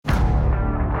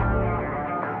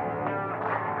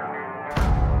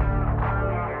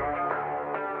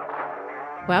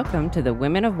Welcome to the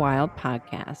Women of Wild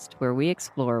podcast, where we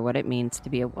explore what it means to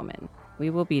be a woman. We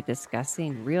will be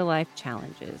discussing real life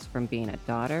challenges from being a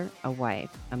daughter, a wife,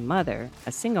 a mother,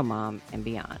 a single mom, and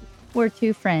beyond. We're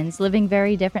two friends living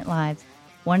very different lives.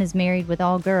 One is married with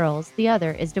all girls, the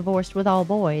other is divorced with all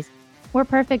boys. We're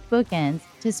perfect bookends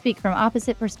to speak from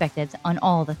opposite perspectives on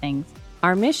all the things.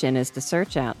 Our mission is to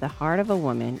search out the heart of a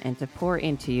woman and to pour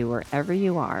into you wherever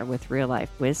you are with real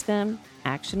life wisdom,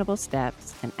 actionable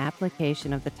steps, and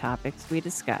application of the topics we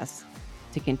discuss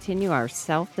to continue our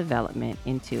self-development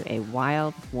into a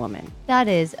wild woman. That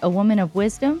is, a woman of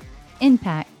wisdom,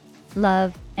 impact,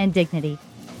 love, and dignity.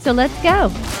 So let's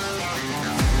go.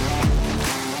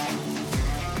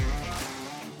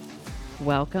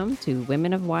 Welcome to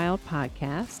Women of Wild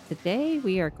podcast. Today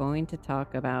we are going to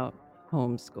talk about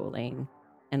homeschooling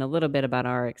and a little bit about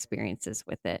our experiences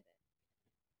with it.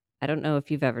 I don't know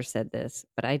if you've ever said this,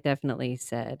 but I definitely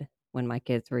said when my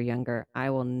kids were younger, I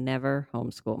will never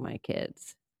homeschool my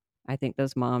kids. I think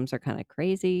those moms are kind of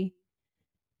crazy.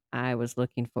 I was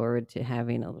looking forward to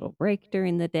having a little break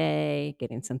during the day,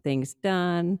 getting some things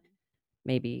done,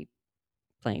 maybe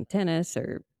playing tennis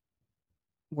or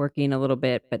working a little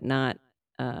bit, but not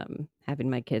having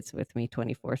my kids with me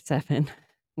 24/7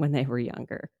 when they were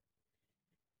younger.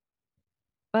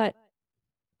 But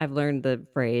I've learned the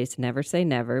phrase never say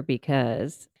never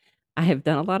because I have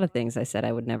done a lot of things I said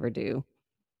I would never do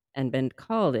and been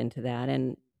called into that.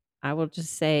 And I will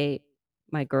just say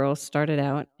my girls started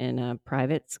out in a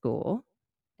private school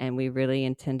and we really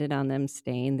intended on them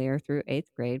staying there through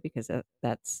 8th grade because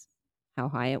that's how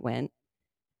high it went.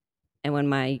 And when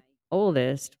my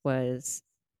oldest was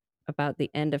about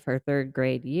the end of her 3rd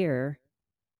grade year,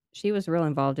 she was real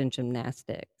involved in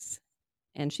gymnastics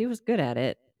and she was good at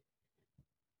it.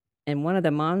 And one of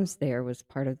the moms there was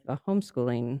part of the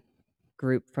homeschooling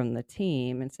group from the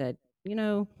team and said,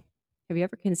 have you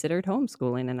ever considered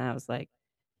homeschooling? And I was like,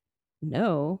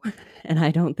 no, and I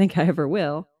don't think I ever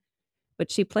will.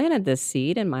 But she planted this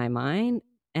seed in my mind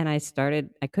and I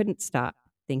couldn't stop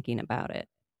thinking about it.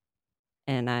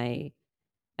 And I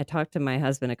talked to my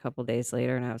husband a couple days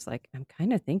later and I was like, I'm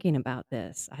kind of thinking about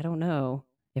this. I don't know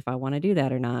if I want to do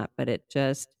that or not, but it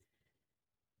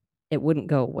wouldn't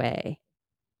go away.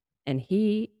 And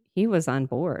he was on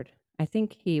board. I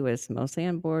think he was mostly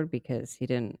on board because he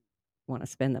didn't want to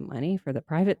spend the money for the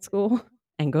private school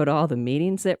and go to all the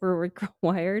meetings that were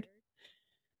required,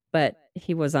 but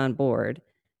he was on board.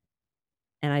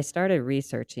 And I started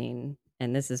researching,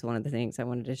 and this is one of the things I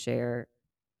wanted to share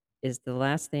is the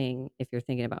last thing if you're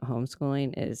thinking about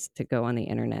homeschooling is to go on the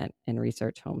internet and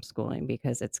research homeschooling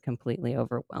because it's completely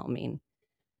overwhelming.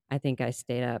 I think I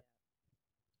stayed up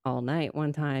all night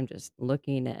one time just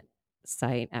looking at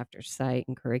site after site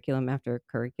and curriculum after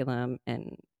curriculum,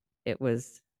 and it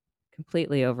was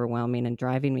completely overwhelming and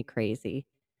driving me crazy.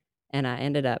 And I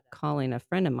ended up calling a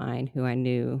friend of mine who I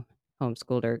knew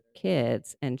homeschooled her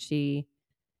kids, and she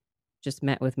just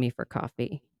met with me for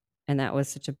coffee. And that was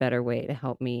such a better way to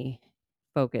help me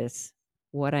focus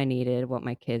what I needed, what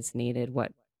my kids needed,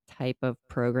 what type of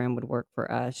program would work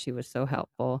for us. She was so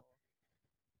helpful.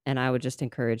 And I would just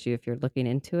encourage you, if you're looking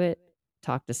into it,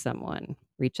 talk to someone.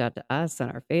 Reach out to us on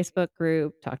our Facebook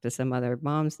group, talk to some other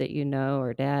moms that you know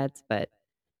or dads. But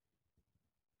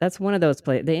that's one of those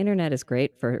places. The internet is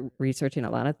great for researching a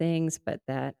lot of things, but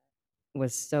that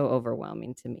was so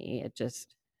overwhelming to me. It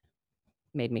just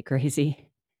made me crazy.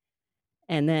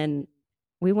 And then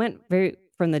we went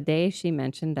from the day she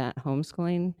mentioned that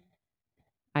homeschooling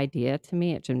idea to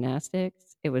me at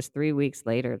gymnastics, it was 3 weeks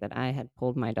later that I had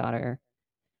pulled my daughter.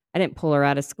 I didn't pull her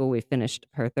out of school. We finished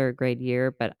her 3rd grade year,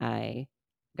 but I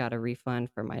got a refund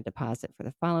for my deposit for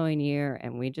the following year.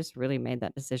 And we just really made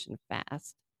that decision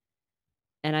fast.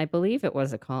 And I believe it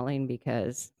was a calling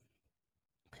because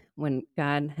when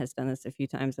God has done this a few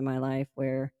times in my life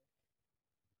where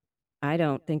I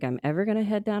don't think I'm ever going to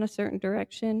head down a certain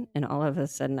direction. And all of a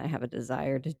sudden I have a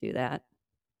desire to do that.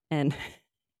 And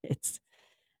it's,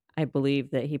 I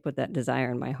believe that he put that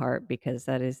desire in my heart because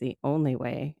that is the only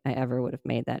way I ever would have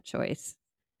made that choice.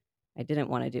 I didn't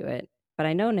want to do it. But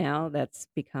I know now that's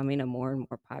becoming a more and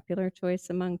more popular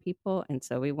choice among people. And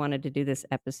so we wanted to do this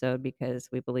episode because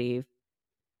we believe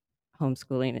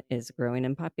homeschooling is growing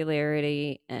in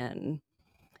popularity. And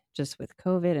just with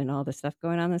COVID and all the stuff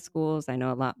going on in the schools, I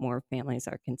know a lot more families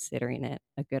are considering it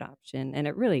a good option. And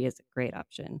it really is a great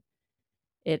option.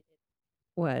 It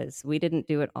was. We didn't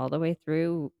do it all the way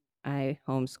through. I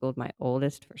homeschooled my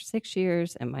oldest for 6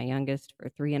 years and my youngest for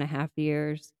 3.5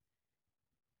 years.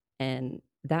 And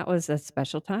that was a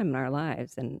special time in our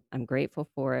lives, and I'm grateful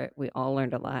for it. We all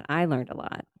learned a lot. I learned a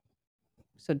lot.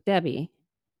 So, Debbie,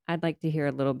 I'd like to hear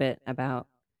a little bit about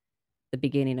the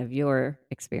beginning of your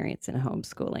experience in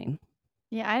homeschooling.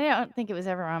 Yeah, I don't think it was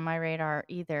ever on my radar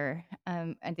either.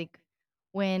 I think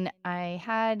when I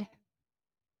had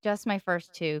just my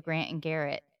first 2, Grant and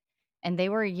Garrett, and they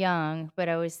were young, but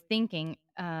I was thinking,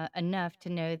 enough to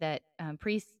know that,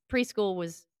 preschool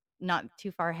was not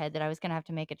too far ahead, that I was gonna have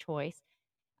to make a choice.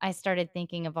 I started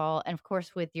thinking of all and of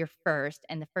course, with your first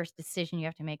and the first decision you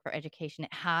have to make for education,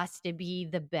 it has to be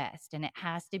the best, and it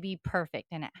has to be perfect,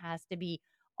 and it has to be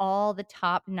all the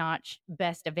top-notch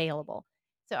best available.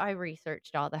 So I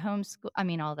researched all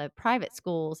the private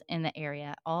schools in the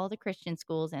area, all the Christian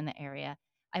schools in the area.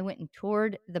 I went and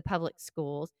toured the public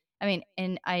schools.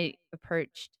 And I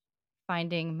approached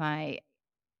finding my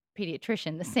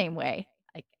pediatrician the same way.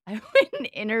 Like, I went and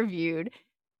interviewed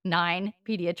 9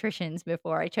 pediatricians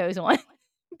before I chose one,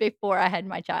 before I had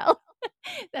my child.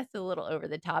 That's a little over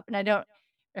the top, and I don't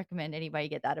recommend anybody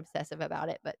get that obsessive about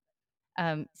it, but,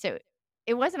 so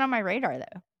it wasn't on my radar,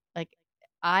 though. Like,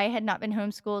 I had not been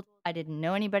homeschooled. I didn't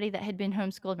know anybody that had been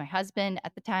homeschooled. My husband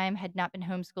at the time had not been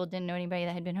homeschooled, didn't know anybody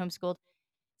that had been homeschooled.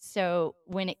 So,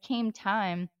 when it came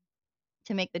time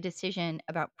to make the decision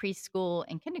about preschool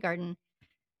and kindergarten,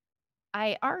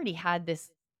 I already had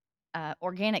this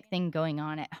organic thing going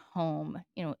on at home,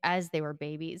 as they were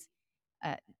babies,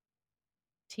 uh,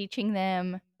 teaching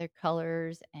them their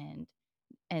colors and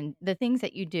the things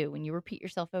that you do when you repeat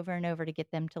yourself over and over to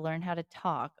get them to learn how to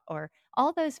talk, or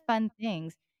all those fun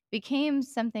things became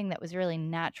something that was really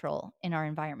natural in our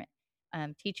environment.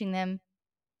 Teaching them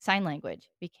sign language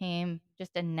became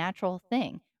just a natural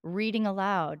thing. Reading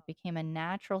aloud became a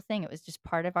natural thing. It was just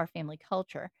part of our family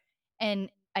culture. And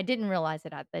I didn't realize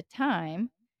it at the time,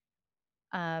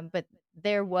 but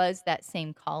there was that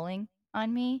same calling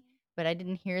on me, but I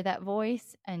didn't hear that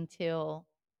voice until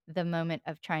the moment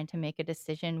of trying to make a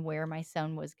decision where my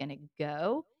son was gonna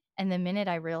go, and the minute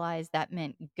I realized that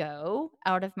meant go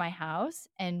out of my house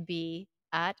and be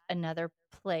at another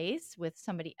place with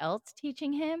somebody else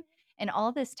teaching him, and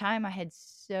all this time, I had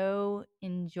so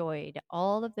enjoyed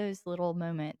all of those little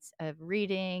moments of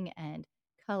reading and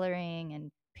coloring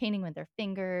and painting with their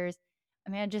fingers.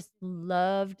 I just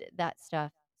loved that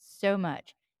stuff so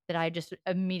much that I just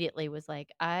immediately was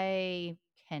like, "I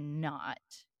cannot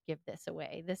give this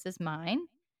away. This is mine,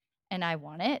 and I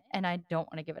want it, and I don't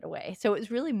wanna give it away." So, it was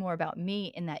really more about me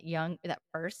in that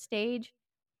first stage,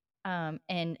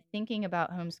 and thinking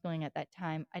about homeschooling at that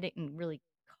time, I didn't really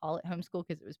call it homeschool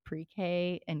because it was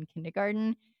pre-K and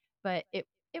kindergarten, but it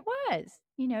was.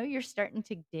 You're starting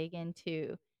to dig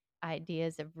into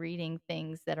ideas of reading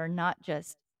things that are not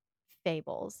just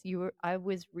fables. I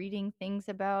was reading things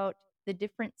about the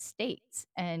different states,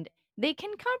 and they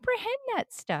can comprehend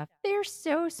that stuff. They're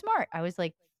so smart. I was,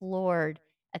 like, floored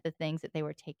at the things that they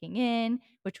were taking in,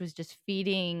 which was just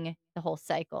feeding the whole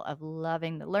cycle of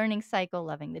loving the learning cycle,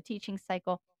 loving the teaching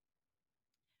cycle.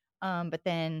 But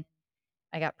then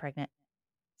I got pregnant.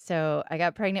 So I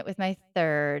got pregnant with my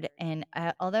 3rd, and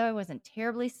although I wasn't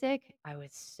terribly sick, I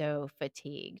was so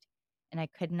fatigued, and I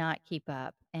could not keep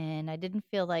up, and I didn't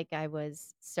feel like I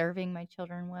was serving my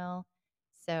children well.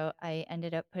 So I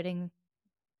ended up putting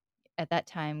at that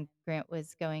time, Grant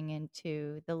was going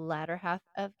into the latter half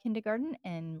of kindergarten,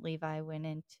 and Levi went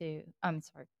into I'm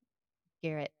sorry,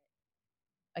 Garrett,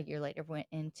 a year later, went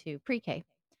into pre-K.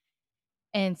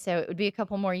 And so it would be a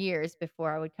couple more years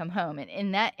before I would come home, and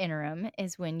in that interim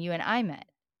is when you and I met.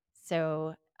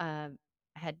 So, I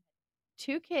had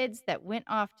 2 kids that went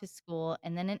off to school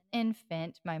and then an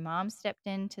infant. My mom stepped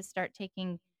in to start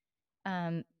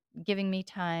um, giving me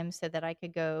time so that I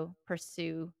could go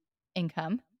pursue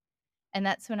income, and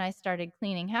that's when I started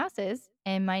cleaning houses,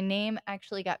 and my name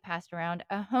actually got passed around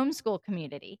a homeschool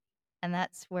community, and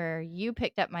that's where you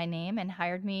picked up my name and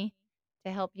hired me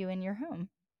to help you in your home.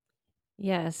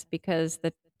 Yes, because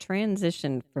the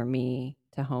transition for me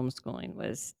to homeschooling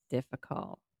was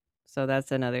difficult. So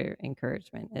that's another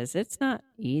encouragement is it's not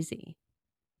easy.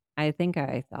 I think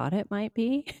I thought it might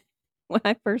be when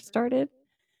I first started,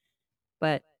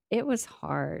 but it was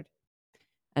hard.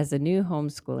 As a new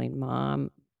homeschooling mom,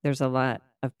 there's a lot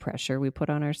of pressure we put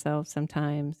on ourselves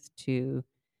sometimes to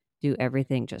do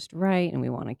everything just right, and we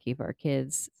wanna keep our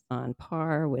kids on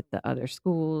par with the other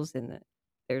schools, and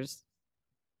there's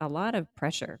a lot of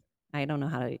pressure. I don't know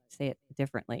how to say it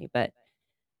differently, but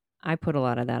I put a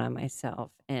lot of that on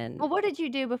myself, and Well, what did you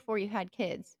do before you had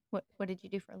kids? What did you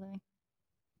do for a living?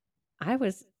 I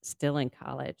was still in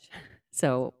college.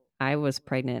 So, I was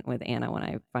pregnant with Anna when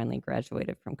I finally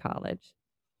graduated from college.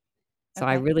 So,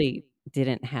 I Okay. really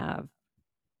didn't have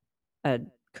a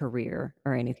career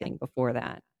or Okay. anything before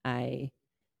that.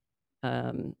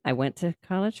 I went to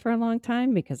college for a long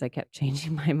time because I kept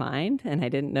changing my mind and I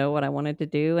didn't know what I wanted to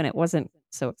do, and it wasn't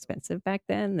so expensive back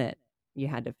then that you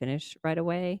had to finish right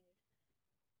away.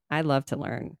 I love to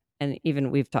learn, and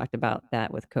even we've talked about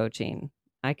that with coaching.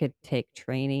 I could take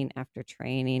training after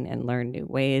training and learn new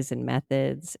ways and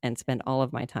methods and spend all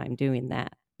of my time doing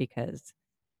that because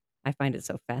I find it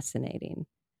so fascinating,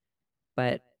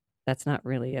 but that's not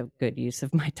really a good use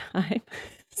of my time.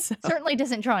 So, Certainly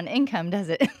doesn't draw an income, does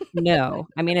it? no.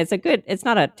 I mean, it's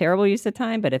not a terrible use of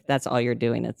time, but if that's all you're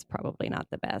doing, it's probably not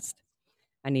the best.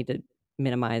 I need to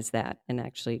minimize that and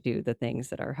actually do the things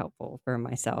that are helpful for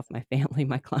myself, my family,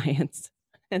 my clients,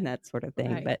 and that sort of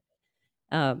thing, Right. but,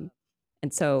 um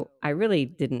and so I really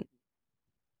didn't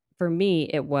for me,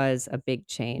 it was a big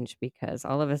change because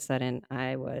all of a sudden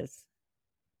I was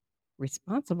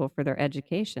responsible for their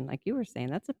education, like you were saying,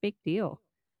 that's a big deal,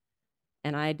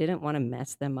 and I didn't wanna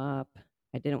mess them up.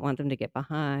 I didn't want them to get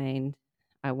behind.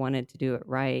 I wanted to do it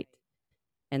right,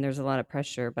 and there's a lot of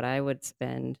pressure, but I would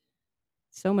spend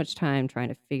so much time trying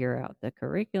to figure out the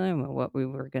curriculum and what we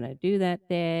were gonna do that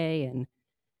day, and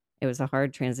it was a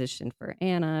hard transition for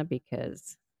Anna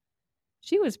because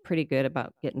she was pretty good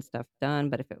about getting stuff done,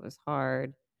 but if it was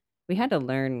hard, we had to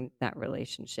learn that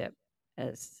relationship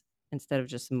as instead of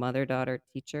just mother-daughter,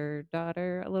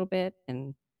 teacher-daughter a little bit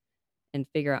and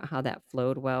figure out how that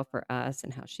flowed well for us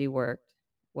and how she worked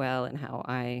well and how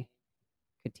I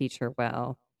could teach her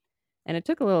well. And it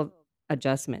took a little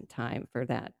adjustment time for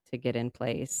that to get in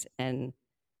place, and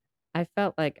I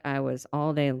felt like I was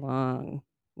all day long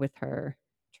with her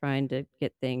trying to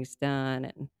get things done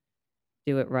and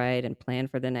do it right and plan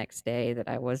for the next day that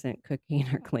I wasn't cooking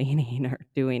or cleaning or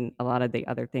doing a lot of the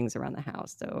other things around the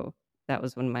house. So that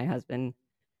was when my husband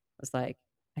was like,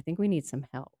 I think we need some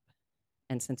help.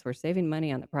 And since we're saving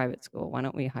money on the private school, why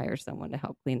don't we hire someone to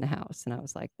help clean the house? And I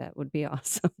was like, that would be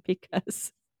awesome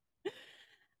because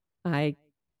I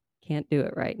can't do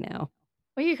it right now.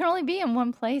 Well, you can only be in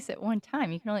one place at one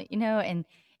time. You can only, and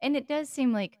it does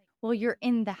seem like, well, you're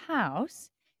in the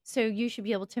house, so you should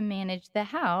be able to manage the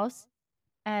house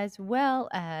as well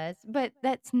as, but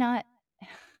that's not.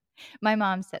 My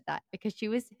mom said that because she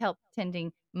was help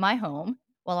tending my home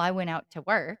while I went out to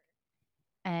work,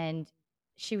 and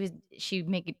she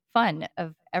made fun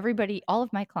of everybody, all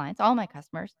of my clients, all my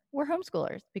customers were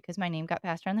homeschoolers because my name got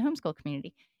passed around the homeschool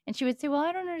community. And she would say, "Well,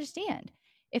 I don't understand.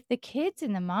 If the kids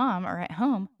and the mom are at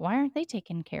home, why aren't they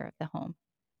taking care of the home?"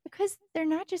 Because they're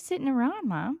not just sitting around,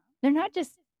 mom. They're not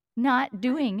just not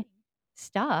doing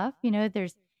stuff.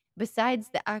 There's besides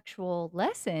the actual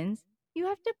lessons, you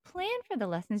have to plan for the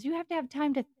lessons. You have to have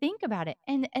time to think about it.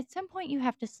 And at some point you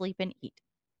have to sleep and eat.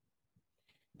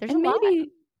 There's a And lot.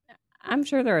 maybe I'm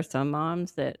sure there are some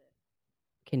moms that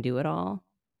can do it all,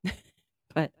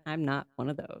 but I'm not one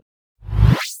of those.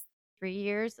 3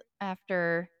 years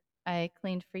after I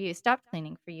cleaned for you stopped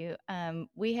cleaning for you,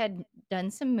 we had done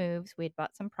some moves, we had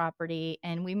bought some property,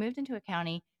 and we moved into a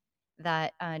county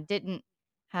that, didn't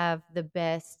have the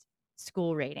best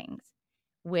school ratings,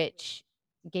 which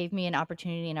gave me an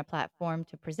opportunity and a platform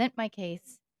to present my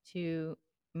case to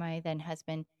my then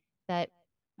husband that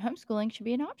homeschooling should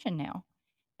be an option now.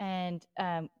 And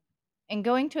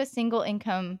going to a single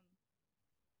income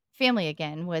family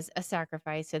again was a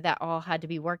sacrifice, so that all had to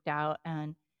be worked out,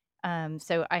 and,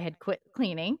 so I had quit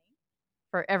cleaning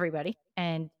for everybody,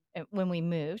 and, when we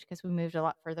moved, because we moved a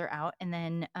lot further out, and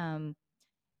then,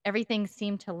 everything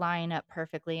seemed to line up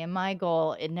perfectly, and my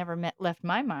goal, it never left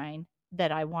my mind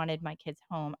that I wanted my kids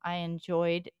home. I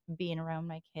enjoyed being around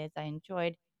my kids, I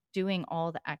enjoyed doing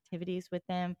all the activities with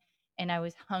them, and I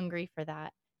was hungry for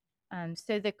that.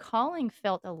 So the calling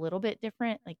felt a little bit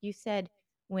different. Like you said,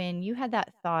 when you had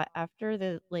that thought after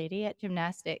the lady at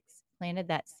gymnastics planted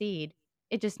that seed,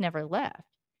 it just never left.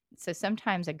 So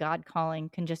sometimes a God calling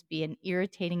can just be an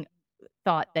irritating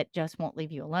thought that just won't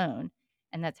leave you alone.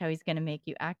 And that's how he's going to make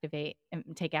you activate and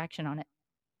take action on it.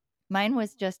 Mine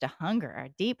was just a hunger, a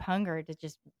deep hunger to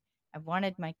just, I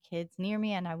wanted my kids near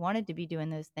me and I wanted to be doing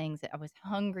those things. I was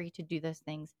hungry to do those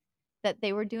things that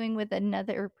they were doing with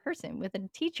another person, with a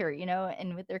teacher,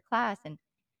 and with their class. And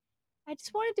I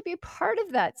just wanted to be a part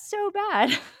of that so bad.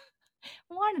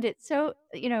 I wanted it so,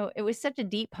 it was such a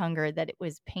deep hunger that it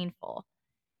was painful.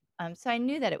 So I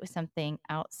knew that it was something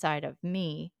outside of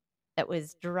me that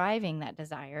was driving that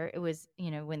desire. It was,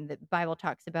 when the Bible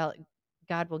talks about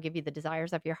God will give you the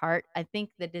desires of your heart, I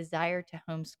think the desire to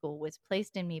homeschool was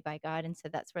placed in me by God. And so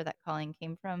that's where that calling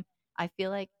came from. I feel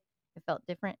like it felt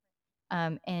different.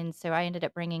 And so I ended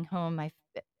up bringing home my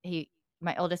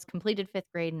oldest completed fifth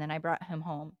grade, and then I brought him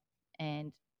home.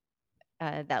 And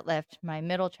that left my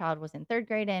middle child was in third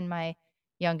grade, and my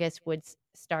youngest would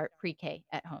start pre-K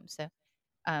at home. So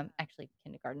actually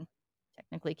kindergarten,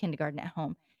 technically kindergarten at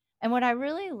home. And what I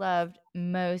really loved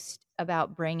most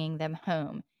about bringing them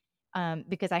home,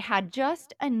 because I had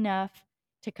just enough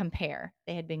to compare.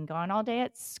 They had been gone all day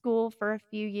at school for a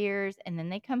few years, and then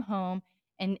they come home.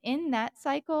 And in that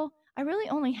cycle, I really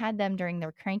only had them during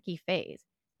their cranky phase.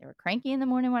 They were cranky in the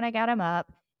morning when I got them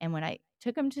up. And when I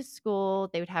took them to school,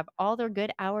 they would have all their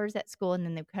good hours at school. And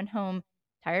then they would come home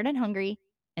tired and hungry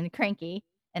and cranky.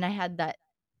 And I had that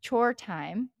chore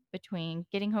time between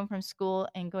getting home from school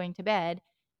and going to bed,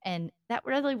 and that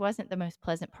really wasn't the most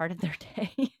pleasant part of their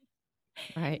day.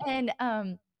 Right. And,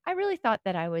 I really thought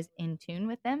that I was in tune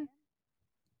with them,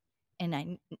 and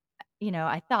I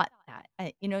thought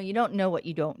that. You don't know what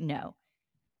you don't know.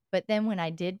 But then when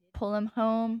I did pull them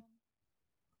home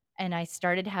and I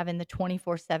started having the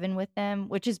 24/7 with them,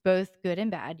 which is both good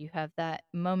and bad. You have that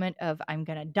moment of I'm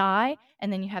gonna die,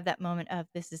 and then you have that moment of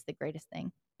this is the greatest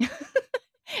thing.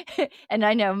 And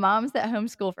I know moms that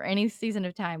homeschool for any season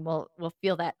of time will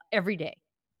feel that every day.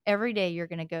 Every day you're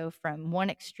gonna go from one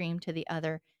extreme to the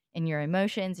other in your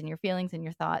emotions and your feelings and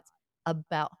your thoughts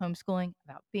about homeschooling,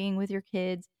 about being with your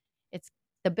kids. It's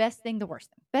the best thing, the worst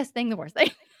thing. Best thing, the worst thing.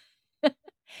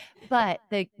 But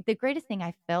the greatest thing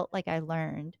I felt like I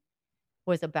learned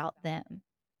was about them,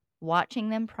 watching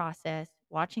them process,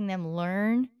 watching them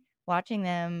learn, watching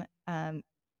them,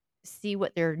 see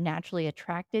what they're naturally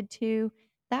attracted to.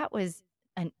 That was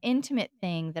an intimate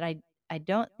thing that I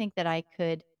don't think that I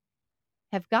could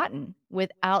have gotten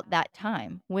without that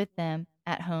time with them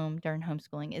at home during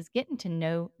homeschooling, is getting to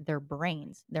know their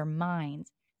brains, their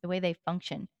minds, the way they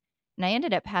function. And I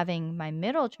ended up having my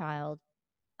middle child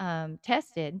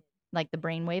tested, like the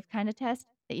brainwave kind of test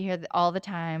that you hear all the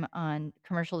time on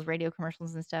commercials, radio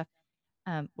commercials and stuff,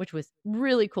 which was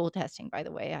really cool testing, by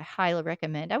the way. I highly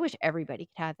recommend. I wish everybody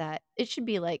could have that. It should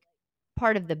be like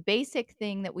part of the basic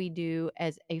thing that we do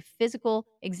as a physical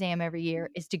exam every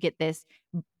year is to get this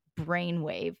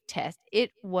brainwave test.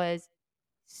 It was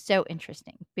so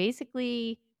interesting.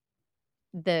 Basically,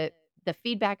 the the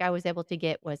feedback I was able to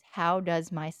get was how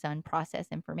does my son process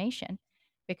information?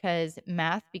 Because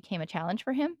math became a challenge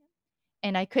for him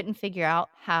and I couldn't figure out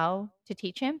how to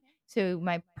teach him. So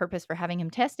my purpose for having him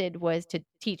tested was to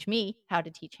teach me how to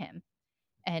teach him.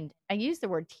 And I use the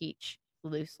word teach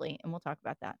loosely, and we'll talk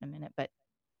about that in a minute. But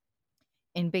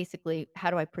in basically,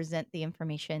 how do I present the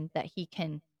information that he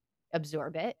can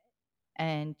absorb it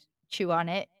and chew on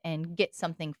it and get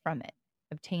something from it,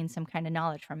 obtain some kind of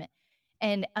knowledge from it.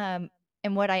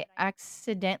 And what I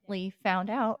accidentally found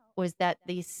out was that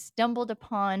the stumbled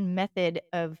upon method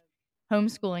of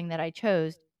homeschooling that I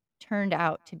chose turned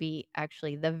out to be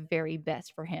actually the very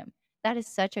best for him. That is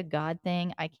such a God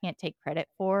thing I can't take credit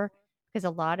for, because a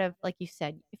lot of, like you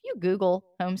said, if you Google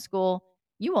homeschool,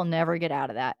 you will never get out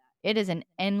of that. It is an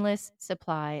endless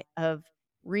supply of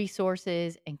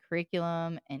resources and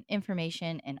curriculum and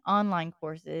information and online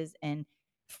courses and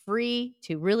free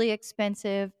to really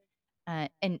expensive.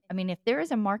 And I mean, if there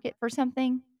is a market for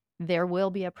something, there will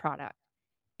be a product.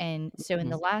 And so in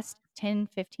the Mhm. last 10,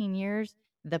 15 years,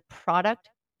 the product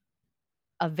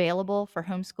available for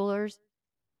homeschoolers,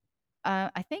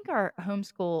 I think our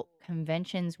homeschool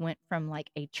conventions went from like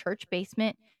a church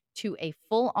basement to a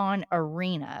full on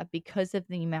arena because of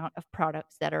the amount of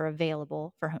products that are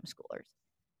available for homeschoolers.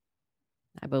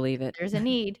 I believe it. There's a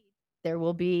need, there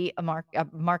will be a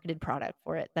marketed product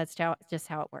for it. That's how just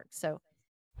how it works. So,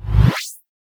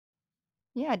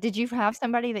 yeah, did you have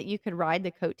somebody that you could ride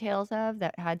the coattails of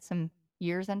that had some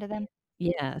years under them?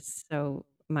 Yes. So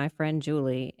my friend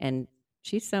Julie, and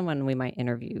she's someone we might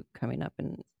interview coming up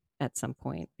and at some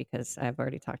point because I've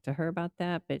already talked to her about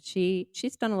that. But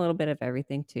she's done a little bit of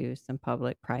everything too, some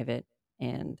public, private,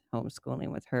 and homeschooling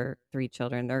with her 3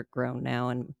 children. They're grown now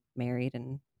and married,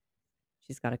 and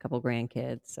she's got a couple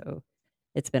grandkids. So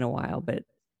it's been a while, but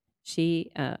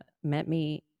she met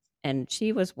me, and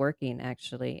she was working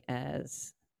actually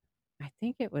as I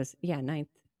think it was, yeah,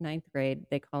 ninth grade.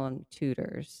 They call them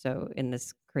tutors. So in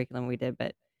this curriculum we did,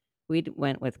 but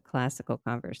went with classical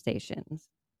conversations.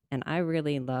 And I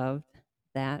really loved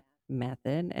that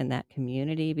method and that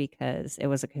community because it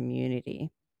was a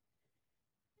community.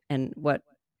 And what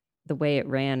the way it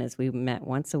ran is we met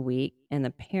once a week and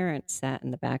the parents sat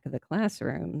in the back of the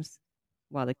classrooms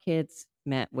while the kids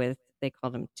met with, they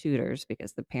called them tutors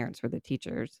because the parents were the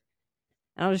teachers.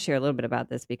 And I'll just share a little bit about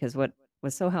this because what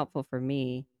was so helpful for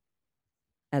me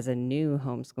as a new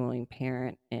homeschooling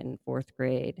parent in 4th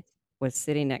grade was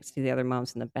sitting next to the other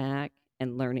moms in the back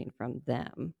and learning from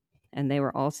them, and they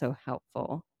were also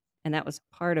helpful, and that was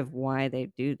part of why they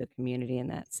do the community in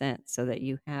that sense, so that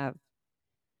you have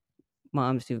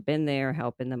moms who've been there,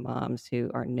 helping the moms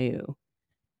who are new.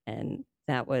 And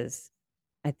that was,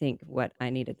 I think, what I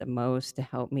needed the most to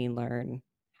help me learn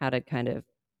how to kind of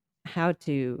how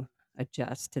to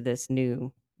adjust to this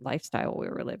new lifestyle we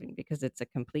were living because it's a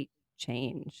complete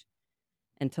change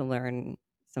and to learn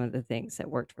some of the things that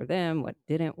worked for them, what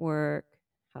didn't work,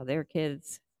 how their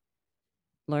kids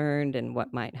learned and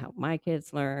what might help my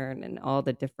kids learn and all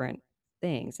the different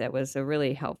things. That was a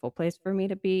really helpful place for me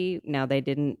to be. Now they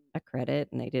didn't accredit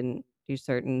and they didn't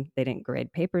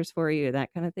grade papers for you,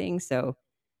 that kind of thing. So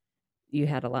you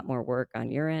had a lot more work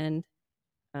on your end.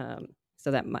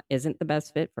 So that isn't the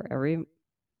best fit for every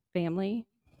family.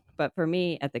 But for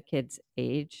me, at the kids'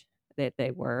 age that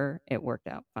they were, it worked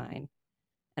out fine.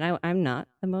 And I'm not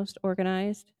the most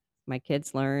organized. My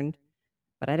kids learned,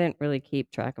 but I didn't really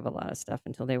keep track of a lot of stuff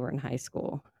until they were in high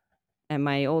school. And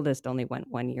my oldest only went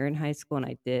 1 year in high school, and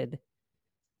I did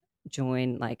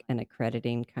join, like, an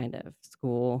accrediting kind of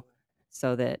school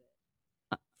so that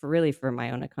for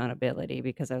my own accountability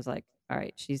because I was like,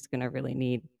 "Alright, she's gonna really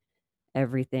need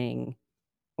everything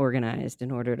organized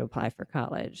in order to apply for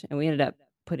college." And we ended up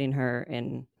putting her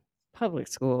in public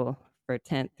school for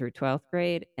 10th through 12th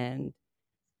grade, and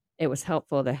it was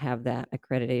helpful to have that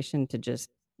accreditation to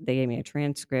just they gave me a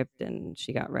transcript, and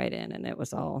she got right in, and it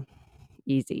was all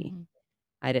easy. Mhm.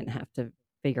 I didn't have to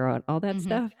figure out all that Mhm.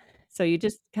 stuff. So you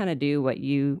just kinda do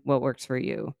what works for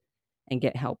you and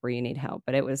get help where you need help.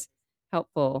 But it was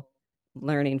helpful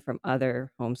learning from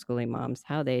other homeschooling moms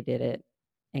how they did it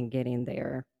and getting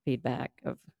their feedback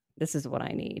of, "This is what I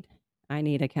need. I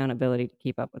need accountability to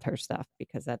keep up with her stuff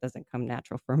because that doesn't come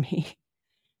natural for me."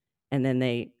 And then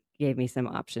they gave me some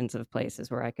options of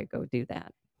places where I could go do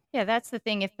that. Yeah, that's the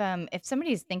thing. If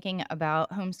somebody's thinking about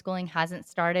homeschooling, hasn't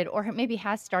started, or maybe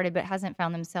has started but hasn't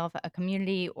found themselves a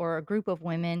community or a group of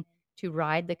women to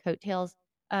ride the coattails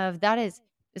of, this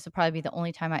will probably be the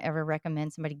only time I ever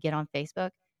recommend somebody get on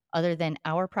Facebook, other than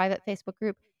our private Facebook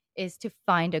group, is to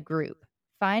find a group.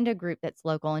 Find a group that's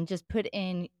local and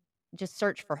just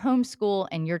search for homeschool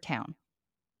in your town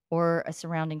or a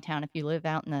surrounding town. If you live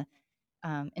out in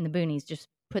the boonies, just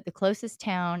put the closest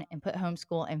town and put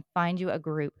homeschool and find you a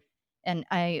group. And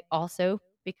I also,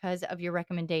 because of your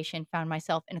recommendation, found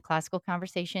myself in a classical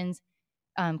conversations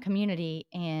community,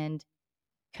 and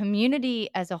community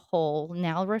as a whole.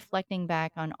 Now reflecting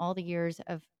back on all the years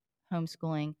of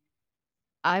homeschooling,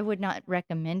 I would not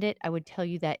recommend it. I would tell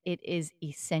you that it is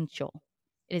essential.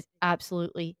 It is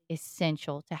absolutely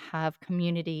essential to have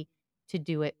community to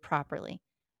do it properly.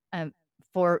 Um,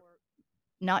 for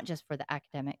not just for the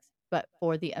academics, but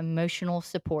for the emotional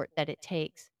support that it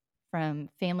takes from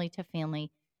family to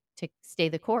family to stay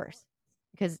the course.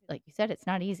 Because, like you said, it's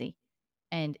not easy.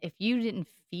 And if you didn't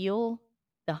feel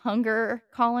the hunger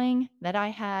calling that I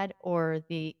had, or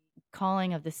the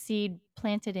calling of the seed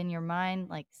planted in your mind,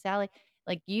 like Sally,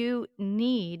 like you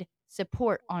need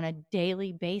support on a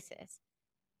daily basis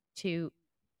to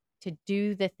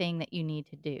do the thing that you need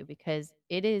to do, because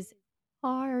it is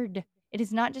hard. It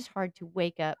is not just hard to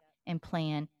wake up and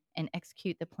plan and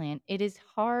execute the plan. It is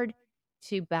hard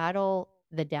to battle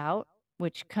the doubt,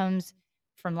 which comes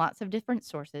from lots of different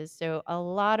sources. So, a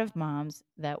lot of moms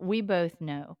that we both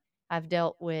know have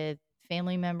dealt with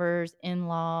family members, in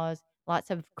laws, lots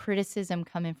of criticism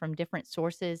coming from different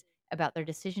sources about their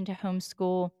decision to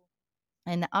homeschool,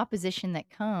 and the opposition that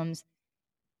comes.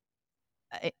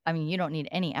 I mean, you don't need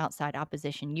any outside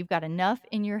opposition. You've got enough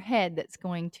in your head that's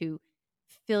going to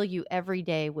fill you every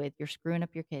day with, "You're screwing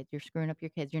up your kids. You're screwing up your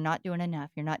kids. You're not doing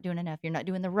enough. You're not doing enough. You're not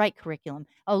doing the right curriculum.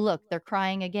 Oh, look, they're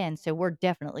crying again. So we're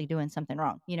definitely doing something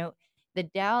wrong." The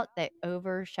doubt that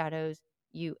overshadows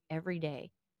you every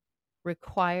day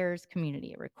requires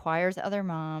community. It requires other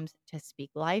moms to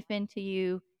speak life into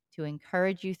you, to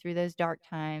encourage you through those dark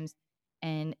times,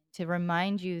 and to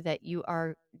remind you that you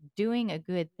are doing a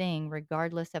good thing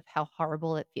regardless of how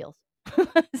horrible it feels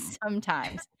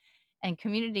sometimes. And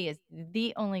community is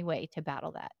the only way to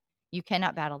battle that. You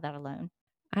cannot battle that alone.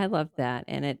 I love that,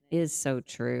 and it is so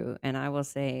true, and I will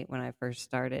say when I first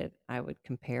started, I would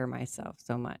compare myself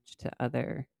so much to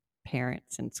other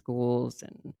parents and schools,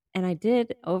 and I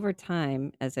did over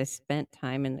time, as I spent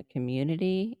time in the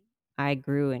community, I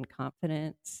grew in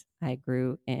confidence, I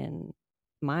grew in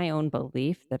my own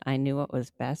belief that I knew what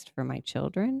was best for my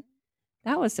children.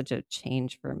 That was such a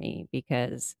change for me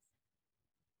because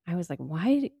I was like,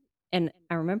 "Why?" And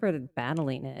I remember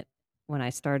battling it when I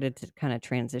started to kinda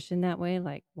transition that way,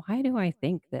 like, "Why do I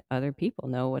think that other people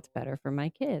know what's better for my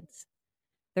kids?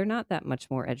 They're not that much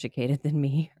more educated than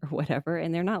me or whatever,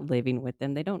 and they're not living with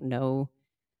them, they don't know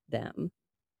them."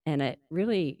 And it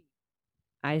really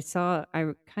I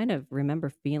kind of remember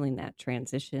feeling that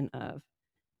transition of,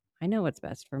 I know what's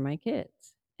best for my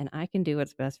kids, and I can do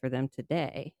what's best for them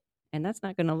today, and that's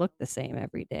not gonna look the same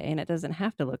every day, and it doesn't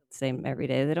have to look the same every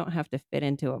day. They don't have to fit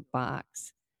into a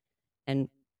box, and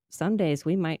some days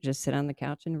we might just sit on the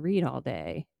couch and read all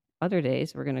day. Other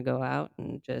days, we're gonna go out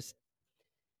and just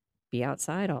be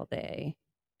outside all day,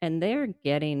 and they're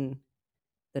getting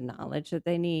the knowledge that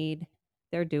they need.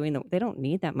 They don't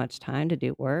need that much time to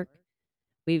do work.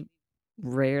 We've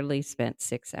rarely spent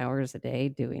 6 hours a day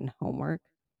doing homework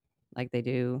like they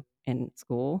do in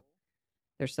school.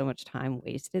 There's so much time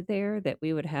wasted there that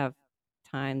we would have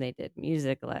time they did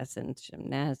music lessons,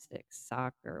 gymnastics,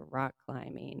 soccer, rock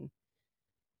climbing,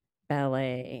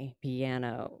 ballet,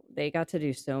 piano. They got to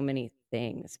do so many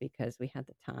things because we had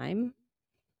the time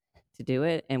to do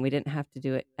it, and we didn't have to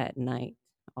do it at night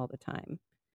all the time.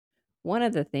 One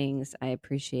of the things I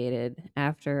appreciated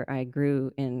after I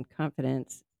grew in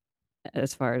confidence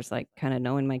as far as, like, kinda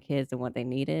knowing my kids and what they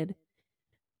needed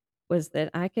was that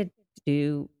I could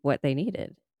do what they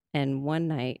needed. And one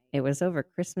night, it was over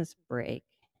Christmas break.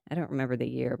 I don't remember the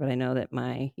year, but I know that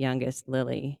my youngest,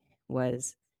 Lily,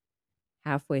 was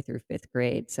halfway through 5th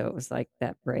grade, so it was like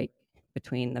that break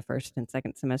between the 1st and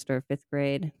 2nd semester of 5th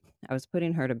grade. I was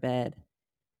putting her to bed,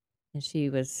 and she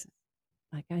was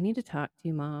like, "I need to talk to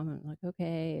you, mom." I'm like,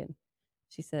 "Okay." And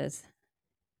she says,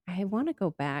 "I wanna go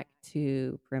back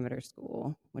to perimeter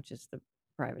school," which is the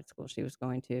private school she was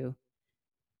going to.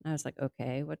 And I was like,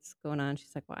 "Okay, what's going on?"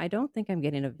 She's like, "Well, I don't think I'm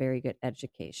getting a very good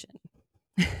education."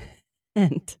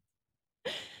 And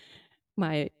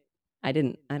my I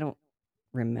don't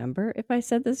remember if I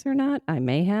said this or not. I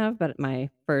may have, but my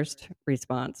first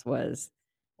response was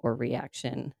or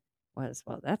reaction was,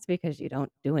 "Well, that's because you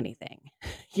don't do anything."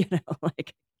 You know,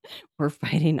 like, we're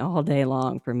fighting all day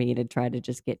long for me to try to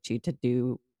just get you to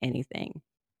do anything.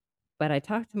 But I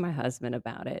talked to my husband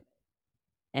about it,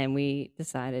 and we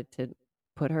decided to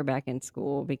put her back in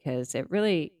school because it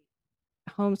really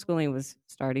homeschooling was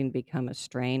starting to become a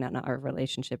strain on our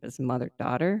relationship as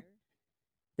mother-daughter.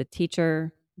 The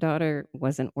teacher-daughter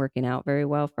wasn't working out very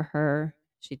well for her.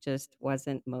 She just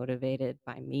wasn't motivated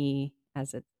by me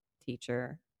as a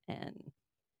teacher, and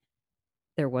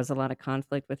there was a lot of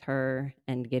conflict with her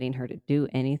and getting her to do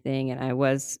anything, and I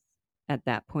was, at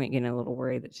that point, getting a little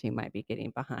worried that she might be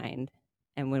getting behind.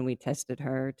 And when we tested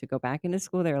her to go back into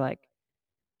school, they're like,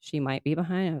 "She might be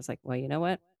behind." I was like, "Well, you know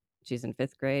what? She's in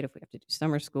 5th grade. If we have to do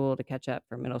summer school to catch up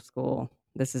for middle school,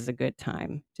 this is a good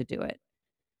time to do it."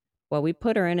 Well, we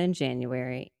put her in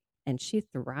January, and she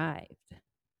thrived.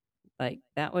 Like,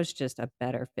 that was just a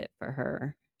better fit for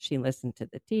her. She listened to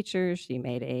the teachers, she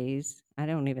made A's. I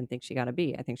don't even think she got a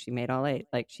B. I think she made all A's.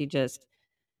 Like, she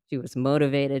was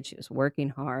motivated, she was working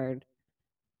hard.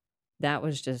 That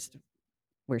was just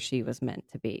where she was meant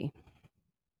to be.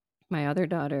 My other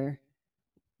daughter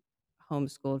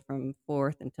homeschooled from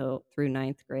 4th until through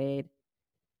 9th grade.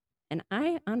 And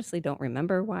I honestly don't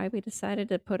remember why we decided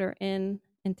to put her in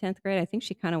 10th grade. I think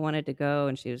she kinda wanted to go,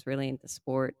 and she was really into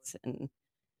sports, and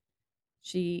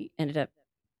she ended up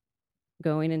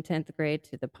going in 10th grade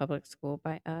to the public school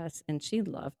by us, and she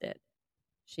loved it.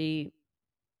 She,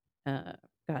 uh,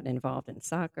 got involved in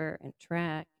soccer and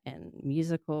track and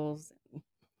musicals, and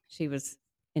she was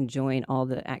enjoying all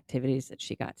the activities that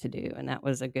she got to do, and that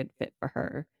was a good fit for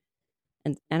her.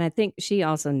 And I think she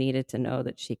also needed to know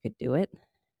that she could do it.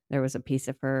 There was a piece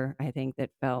of her, I think,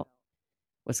 that felt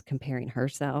was comparing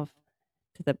herself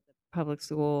to the public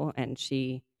school, and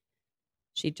she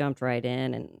jumped right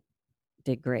in and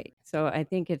did great. So I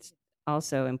think it's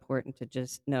also important to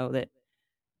just know that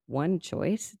one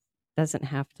choice doesn't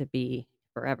have to be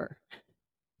forever.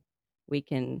 We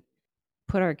can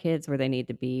put our kids where they need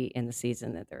to be in the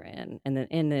season that they're in, and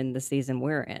then the season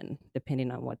we're in,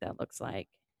 depending on what that looks like,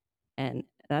 and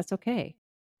that's okay.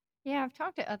 Yeah, I've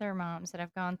talked to other moms that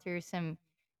have gone through some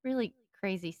really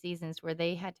crazy seasons where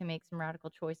they had to make some radical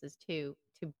choices too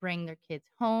to bring their kids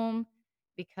home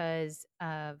because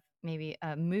of maybe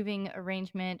a moving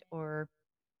arrangement or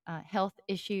health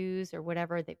issues or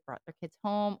whatever. They brought their kids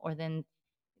home, or then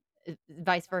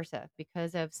vice versa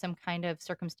because of some kind of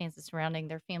circumstances surrounding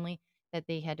their family that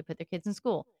they had to put their kids in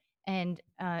school, and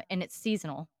it's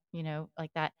seasonal,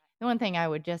 like that. The one thing I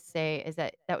would just say is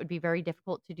that that would be very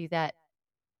difficult to do that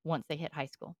once they hit high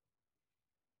school.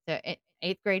 So,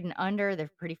 8th grade and under, they're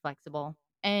pretty flexible,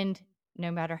 and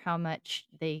no matter how much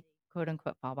they, quote,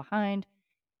 unquote, "fall behind,"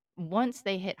 once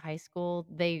they hit high school,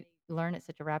 they learn at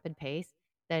such a rapid pace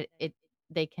that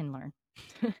they can learn.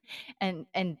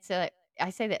 And so I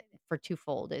say that for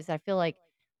twofold is I feel like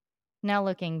now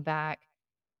looking back,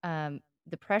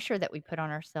 the pressure that we put on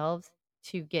ourselves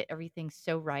to get everything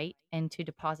so right and to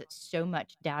deposit so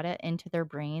much data into their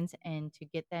brains and to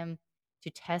get them to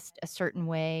test a certain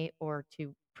way or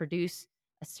to produce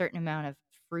a certain amount of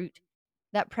fruit,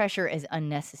 that pressure is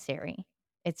unnecessary.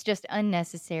 It's just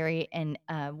unnecessary. And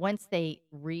once they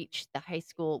reach the high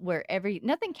school where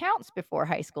nothing counts before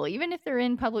high school, even if they're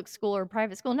in public school or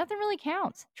private school, nothing really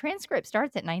counts. Transcript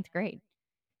starts at ninth grade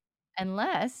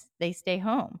unless they stay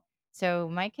home. So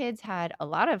my kids had a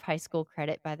lot of high school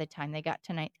credit by the time they got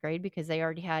to ninth grade because they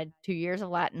already had 2 years of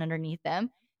Latin underneath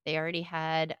them. They already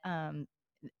had a,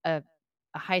 a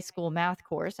high school math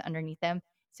course underneath them.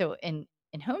 So in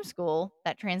homeschool,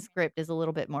 that transcript is a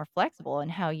little bit more flexible in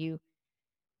how you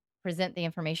present the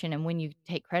information and when you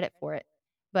take credit for it.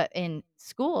 But in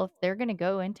school, if they're going to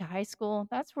go into high school,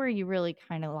 that's where you really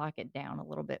kind of lock it down a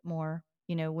little bit more.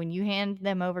 When you hand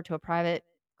them over to a private,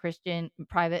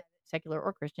 secular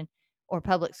or Christian or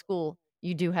public school,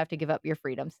 you do have to give up your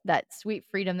freedoms. That sweet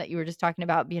freedom that you were just talking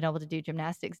about, being able to do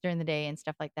gymnastics during the day and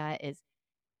stuff like that, it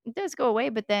does go away,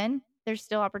 but then there's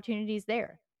still opportunities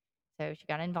there. So she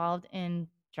got involved in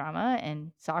drama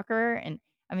and soccer. And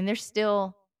I mean, there's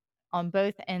still on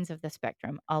both ends of the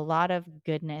spectrum a lot of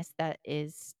goodness that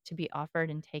is to be offered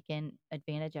and taken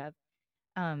advantage of.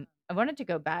 I wanted to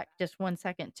go back just 1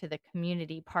 second to the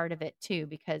community part of it too,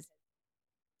 because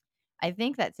I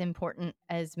think that's important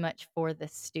as much for the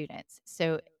students.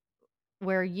 So,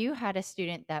 where you had a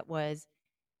student that was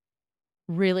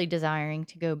really desiring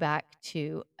to go back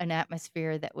to an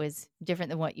atmosphere that was different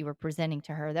than what you were presenting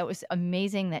to her. That was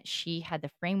amazing that she had the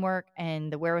framework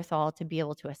and the wherewithal to be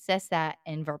able to assess that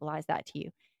and verbalize that to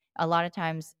you. A lot of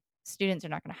times, students are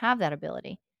not going to have that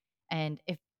ability. And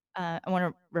if I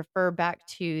want to refer back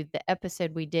to the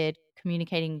episode we did,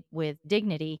 Communicating with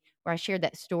Dignity, where I shared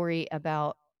that story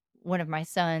about one of my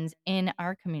sons in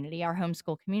our community, our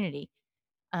homeschool community,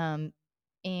 um,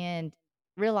 and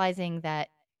realizing that.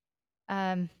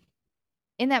 Um,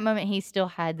 in that moment, he still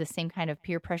had the same kind of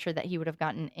peer pressure that he would have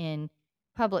gotten in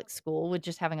public school with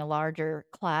just having a larger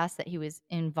class that he was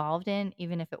involved in,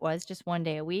 even if it was just 1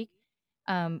 day a week.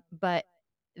 But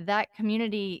that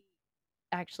community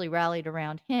actually rallied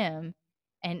around him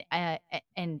and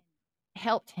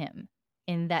helped him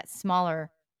in that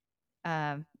smaller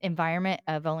environment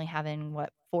of only having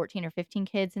 14 or 15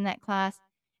 kids in that class,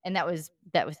 and that was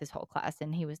his whole class,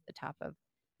 and he was the top of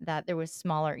that. There was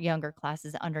smaller, younger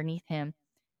classes underneath him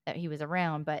that he was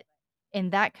around, but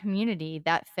in that community,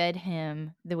 that fed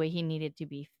him the way he needed to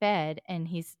be fed, and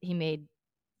he made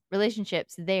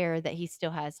relationships there that he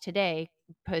still has today.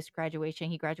 Post graduation,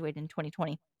 he graduated in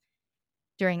 2020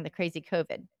 during the crazy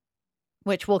COVID,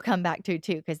 which we'll come back to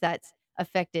too, because that's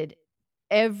affected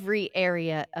every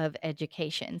area of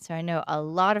education. So I know a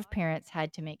lot of parents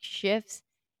had to make shifts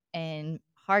and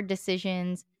hard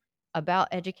decisions about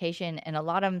education, and a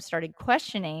lot of them started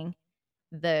questioning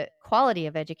the quality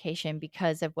of education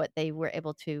because of what they were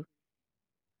able to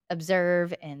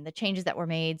observe and the changes that were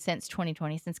made since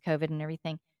 2020, since COVID and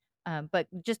everything. But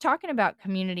just talking about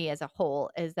community as a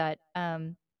whole is that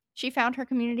she found her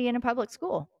community in a public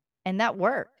school, and that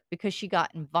worked because she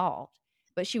got involved.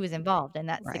 But she was involved, and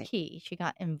that's the Right. key. She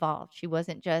got involved. She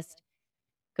wasn't just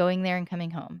going there and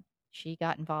coming home. She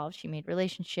got involved. She made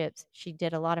relationships. She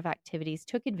did a lot of activities,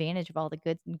 took advantage of all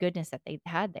the goodness that they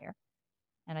had there.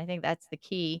 And I think that's the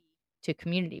key to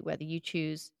community, whether you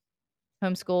choose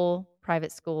homeschool,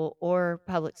 private school, or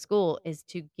public school, is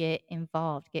to get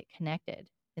involved, get connected.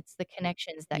 It's the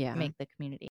connections that Yeah, make the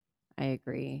community. I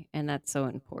agree, and that's so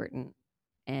important,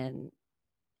 and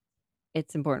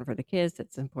it's important for the kids,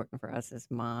 it's important for us as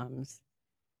moms,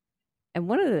 and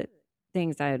one of the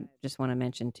things I just wanna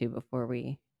mention too before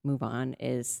we move on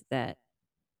is that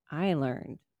I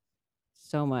learned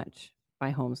so much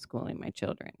by homeschooling my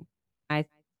children. I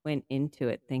went into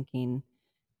it thinking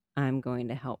I'm going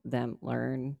to help them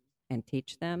learn and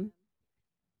teach them.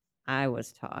 I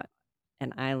was taught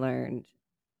and I learned.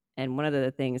 And one of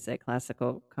the things that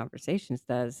Classical Conversations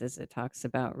does is it talks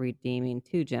about redeeming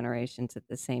two generations at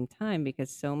the same time because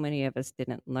so many of us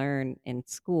didn't learn in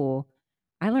school.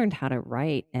 I learned how to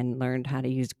write and learned how to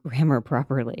use grammar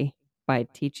properly by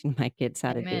teaching my kids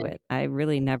how to do Amen. it. I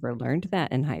really never learned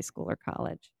that in high school or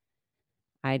college.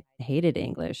 I hated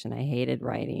English and I hated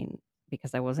writing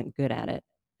because I wasn't good at it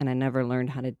and I never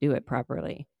learned how to do it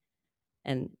properly.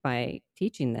 And by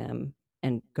teaching them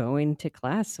and going to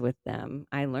class with them,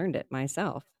 I learned it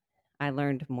myself. I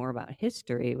learned more about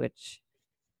history, which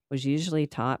was usually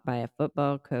taught by a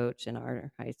football coach in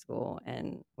our high school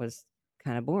and was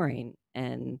kind of boring.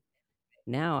 And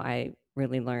now I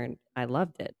really learned, I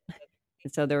loved it.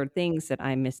 And so there were things that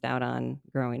I missed out on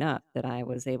growing up that I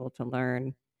was able to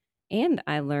learn. And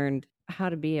I learned how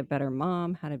to be a better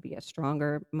mom, how to be a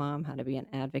stronger mom, how to be an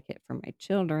advocate for my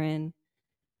children,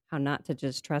 how not to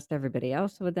just trust everybody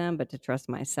else with them, but to trust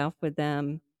myself with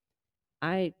them.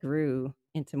 I grew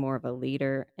into more of a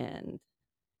leader, and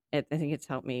I think it's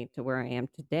helped me to where I am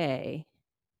today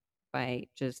by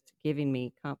just giving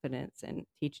me confidence and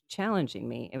challenging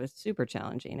me. It was super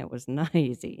challenging. It was not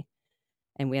easy.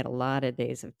 And we had a lot of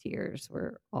days of tears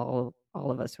where all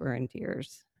of us were in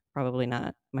tears. Probably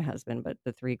not my husband, but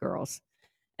the 3 girls.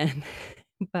 And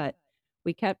but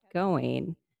we kept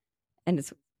going, and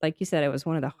it's like you said, it was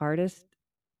one of the hardest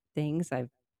things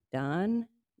I've done,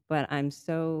 but I'm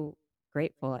so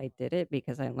grateful I did it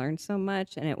because I learned so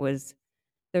much, and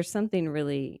there's something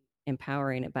really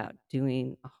empowering about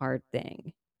doing a hard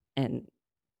thing and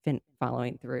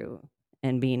following through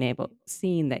and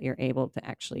seeing that you're able to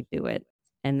actually do it.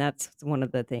 And that's one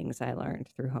of the things I learned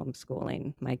through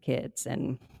homeschooling my kids.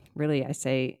 And really, I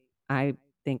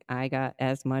think I got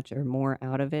as much or more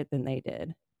out of it than they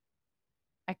did.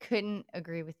 I couldn't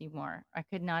agree with you more. I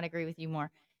could not agree with you more.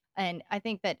 And I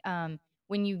think that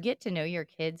when you get to know your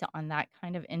kids on that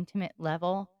kind of intimate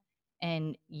level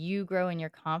and you grow in your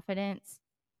confidence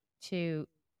to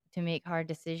make hard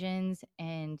decisions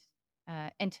and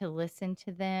to listen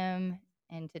to them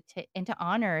and to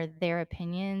honor their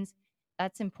opinions,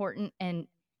 that's important. And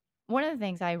one of the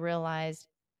things I realized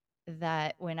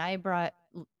that when I brought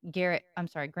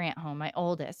Grant home, my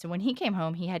oldest, so when he came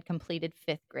home, he had completed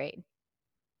 5th grade.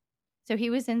 So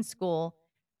he was in school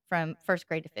from 1st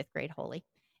grade to 5th grade wholly.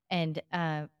 And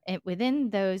within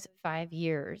those 5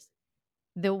 years,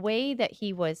 the way that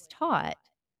he was taught,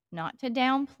 not to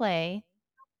downplay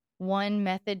one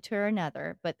method to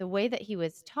another, but the way that he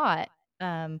was taught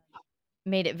um,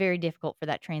 made it very difficult for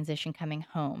that transition coming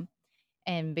home.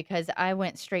 And because I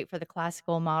went straight for the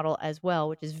classical model as well,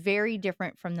 which is very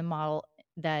different from the model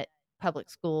that public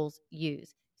schools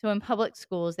use. So in public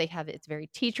schools, it's very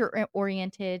teacher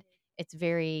oriented, it's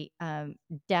very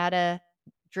data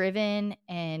driven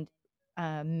and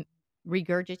um,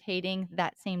 regurgitating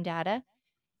that same data.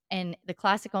 And the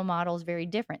classical model is very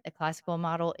different. The classical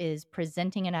model is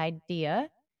presenting an idea,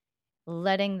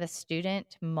 letting the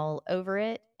student mull over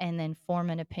it, and then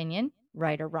form an opinion,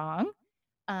 right or wrong,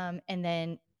 and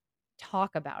then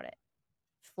talk about it,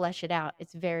 flesh it out.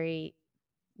 It's very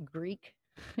Greek.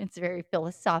 It's very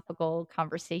philosophical,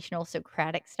 conversational,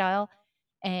 Socratic style.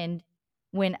 And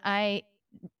when I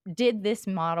did this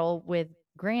model with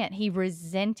Grant, he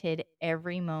resented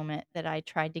every moment that I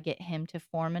tried to get him to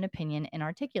form an opinion and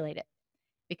articulate it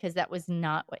because that was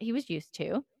not what he was used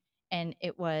to. And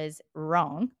it was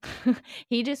wrong.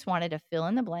 He just wanted to fill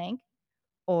in the blank,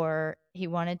 or he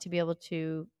wanted to be able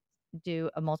to do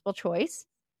a multiple choice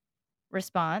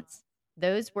response.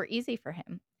 Those were easy for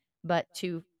him. But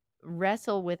to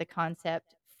wrestle with a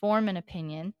concept, form an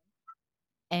opinion,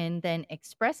 and then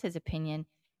express his opinion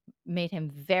made him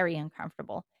very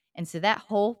uncomfortable. And so that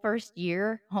whole first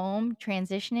year home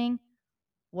transitioning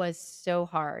was so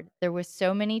hard. There was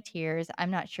so many tears.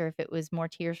 I'm not sure if it was more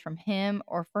tears from him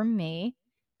or from me,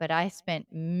 but I spent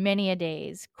many a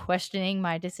days questioning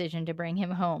my decision to bring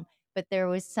him home. But there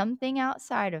was something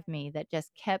outside of me that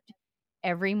just kept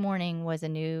every morning was a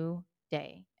new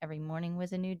day. Every morning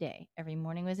was a new day. Every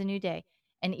morning was a new day.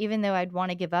 And even though I'd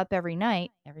want to give up every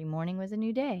night, every morning was a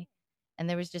new day. And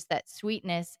there was just that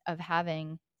sweetness of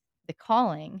having the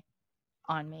calling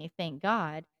on me, thank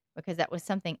God, because that was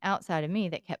something outside of me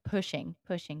that kept pushing,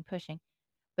 pushing, pushing.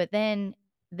 But then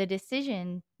the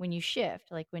decision when you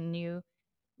shift, like when you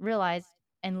realized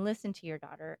and listened to your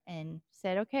daughter and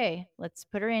said, okay, let's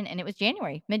put her in. And it was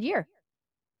January, mid year.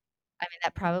 I mean,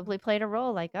 that Mhm. probably played a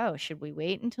role. Like, oh, should we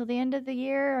wait until the end of the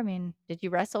year? I mean, did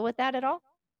you wrestle with that at all?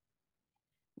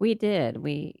 We did.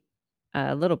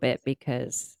 A little bit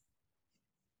because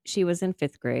she was in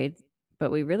 5th grade, but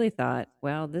we really thought,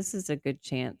 well, this is a good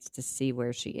chance to see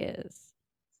where she is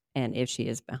and if she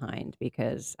is behind,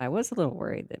 because I was a little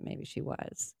worried that maybe she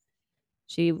was.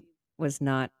 She was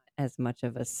not as much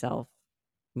of a self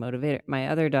motivator. My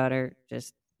other daughter,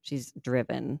 she's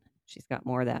driven. She's got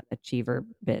more of that achiever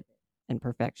bit and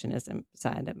perfectionism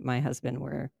side of my husband,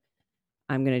 where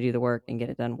I'm going to do the work and get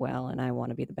it done well, and I want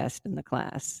to be the best in the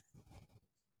class,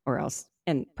 or else.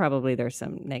 And probably there's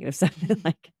some negative side,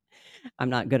 like I'm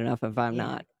not good enough if I'm Yeah.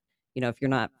 not, if you're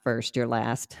not first, you're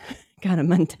last kind of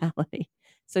mentality.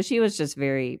 So she was just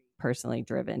very personally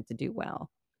driven to do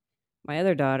well. My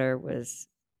other daughter was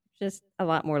just a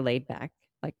lot more laid back,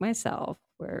 like myself,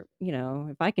 where,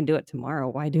 if I can do it tomorrow,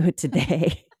 why do it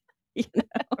today? You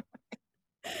know?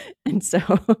 And so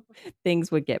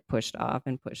things would get pushed off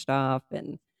and pushed off.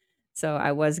 And so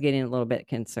I was getting a little bit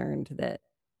concerned that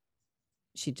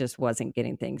she just wasn't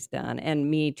getting things done, and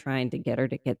me trying to get her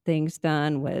to get things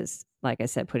done was, like I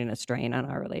said, putting a strain on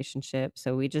our relationship,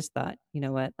 so we just thought, "You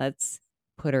know what? Let's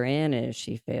put her in, and if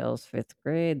she fails 5th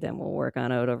grade, then we'll work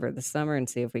on it over the summer and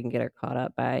see if we can get her caught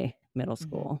up by middle Mhm.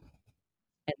 school."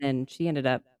 And then she ended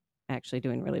up actually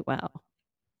doing really well.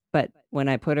 But when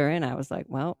I put her in, I was like,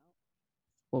 "Well,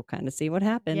 we'll kinda see what Yeah.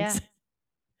 happens."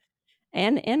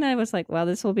 And I was like, "Well,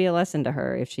 this will be a lesson to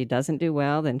her. If she doesn't do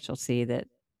well, then she'll see that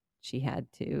she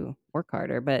had to work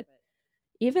harder." But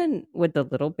even with the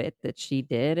little bit that she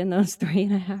did in those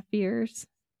 3.5 years,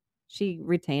 she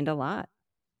retained a lot.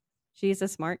 She's a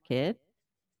smart kid.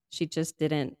 She just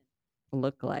didn't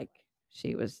look like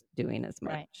she was doing as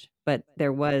Right. much. But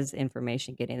there was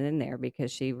information getting in there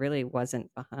because she really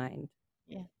wasn't behind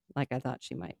Yeah. like I thought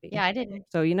she might Yeah, be. I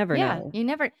didn't. So you never Yeah, know. you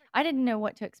never I didn't know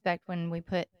what to expect when we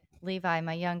put Levi,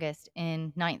 my youngest,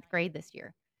 in ninth grade this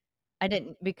year. I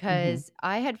didn't Mhm. because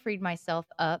I had freed myself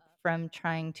up from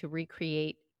trying to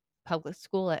recreate public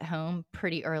school at home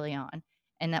pretty early on,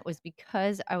 and that was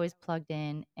because I was plugged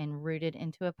in and rooted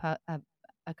into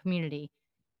a community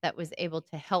that was able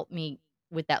to help me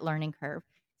with that learning curve.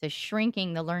 So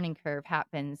shrinking the learning curve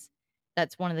happens.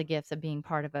 That's one of the gifts of being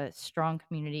part of a strong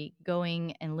community,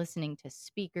 going and listening to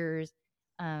speakers,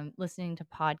 listening to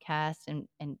podcasts,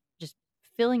 and just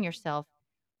filling yourself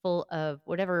full of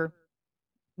whatever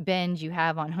binge you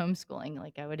have on homeschooling.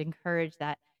 Like, I would encourage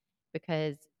that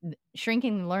because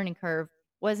shrinking the learning curve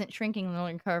wasn't shrinking the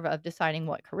learning curve of deciding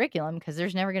what curriculum, because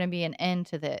there's never going to be an end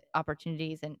to the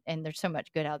opportunities, and there's so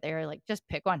much good out there. Like, just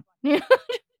pick one. Just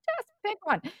pick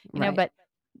one. Right. But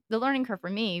the learning curve for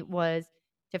me was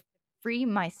to free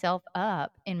myself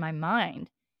up in my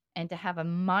mind and to have a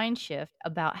mind shift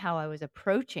about how I was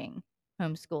approaching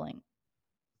homeschooling,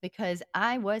 because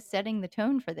I was setting the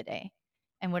tone for the day.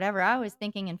 And whatever I was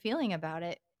thinking and feeling about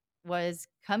it was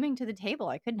coming to the table.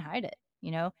 I couldn't hide it.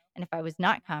 And if I was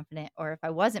not confident, or if I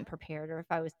wasn't prepared, or if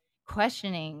I was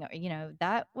questioning,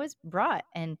 that was brought.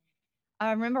 And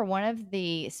I remember one of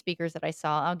the speakers that I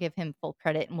saw, I'll give him full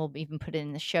credit and we'll even put it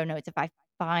in the show notes if I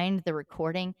find the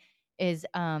recording, is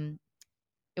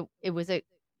it was a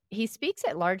he speaks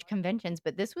at large conventions,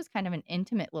 but this was kind of an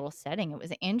intimate little setting. It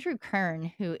was Andrew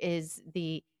Kern, who is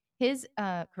his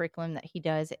curriculum that he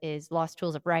does is Lost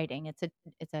Tools of Writing. It's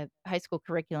a high school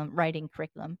curriculum, writing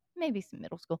curriculum, maybe some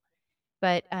middle school.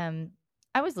 But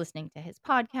I was listening to his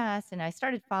podcast and I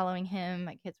started following him.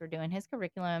 My kids were doing his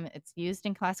curriculum. It's used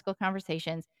in classical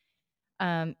conversations.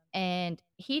 And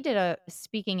he did a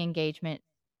speaking engagement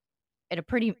at a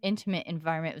pretty intimate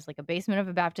environment. It was like a basement of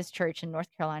a Baptist church in North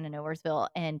Carolina, Nowheresville,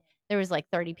 and there was like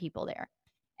 30 people there.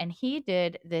 And he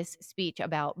did this speech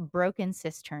about broken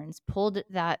cisterns, pulled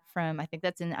that from, I think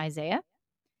that's in Isaiah.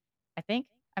 I think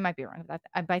I might be wrong about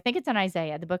that, but I think it's in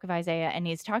Isaiah, the book of Isaiah, and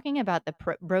he's talking about the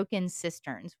broken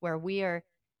cisterns where we are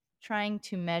trying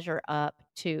to measure up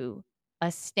to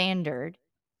a standard,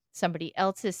 somebody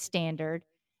else's standard.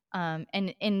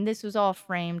 And this was all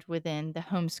framed within the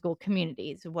homeschool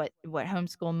communities. What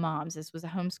homeschool moms? This was a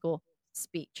homeschool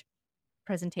speech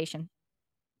presentation.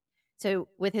 So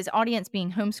with his audience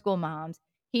being homeschool moms,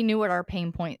 he knew what our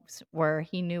pain points were.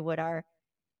 He knew what our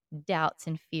doubts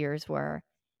and fears were.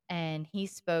 And he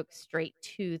spoke straight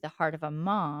to the heart of a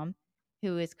mom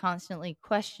who is constantly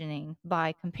questioning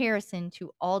by comparison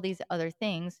to all these other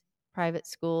things, private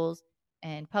schools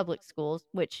and public schools,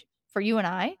 which for you and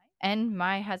I and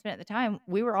my husband at the time,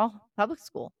 we were all public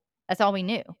school. That's all we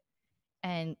knew.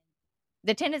 And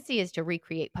the tendency is to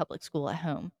recreate public school at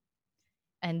home.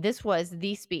 And this was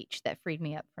the speech that freed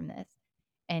me up from this.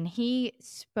 And he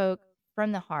spoke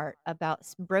from the heart about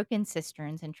broken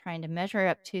cisterns and trying to measure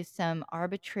up to some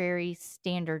arbitrary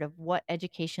standard of what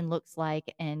education looks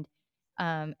like, and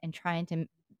trying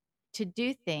to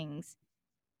do things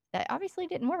that obviously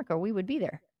didn't work, or we would be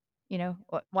there.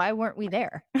 Why weren't we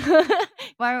there?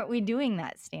 Why aren't we doing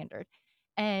that standard?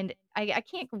 And I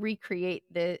can't recreate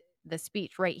the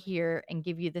speech right here and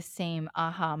give you the same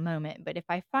aha moment. But if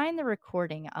I find the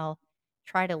recording, I'll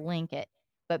try to link it.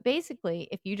 But basically,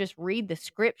 if you just read the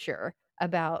scripture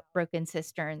about broken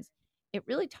cisterns, it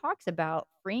really talks about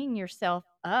freeing yourself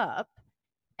up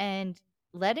and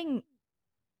letting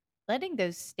letting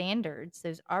those standards,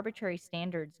 those arbitrary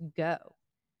standards, go.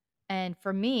 And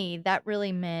for me, that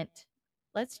really meant,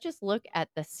 let's just look at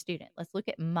the student. Let's look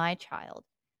at my child.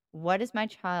 What does my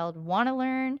child want to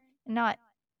learn? Not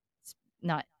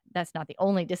not That's not the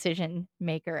only decision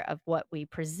maker of what we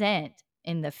present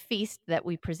in the feast that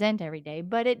we present every day,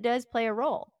 but it does play a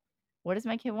role. What does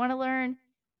my kid want to learn?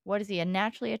 What is he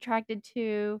naturally attracted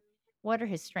to? What are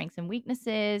his strengths and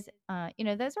weaknesses?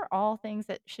 Those are all things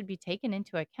that should be taken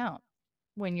into account.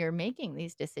 when you're making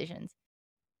these decisions.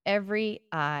 Every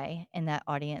eye in that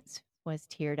audience was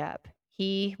teared up.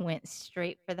 He went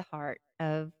straight for the heart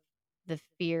of the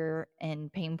fear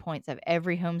and pain points of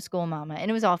every homeschool mama, and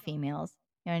it was all females.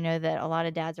 I know that a lot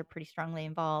of dads are pretty strongly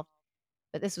involved,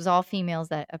 but this was all females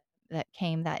that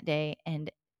came that day,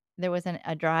 and there wasn't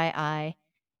a dry eye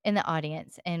in the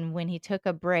audience. And when he took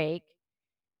a break,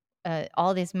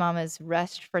 all these mamas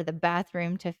rushed for the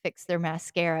bathroom to fix their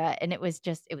mascara, and it was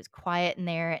quiet in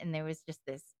there, and there was just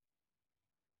this,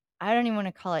 I don't even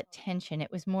wanna call it tension.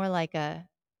 It was more like a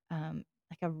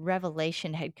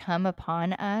revelation had come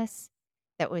upon us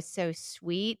that was so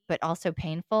sweet, but also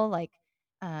painful,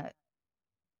 uh,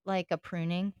 like a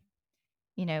pruning.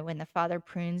 When the father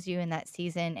prunes you in that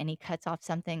season and he cuts off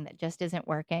something that just isn't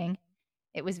working.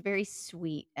 It was very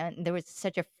sweet, and there was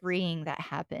such a freeing that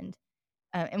happened.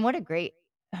 And what a great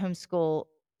homeschool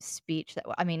speech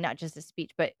I mean, not just a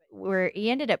speech, but where he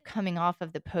ended up coming off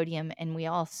of the podium and we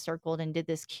all circled and did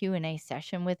this Q&A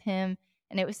session with him.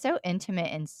 And it was so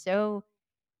intimate and so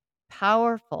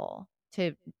powerful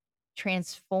to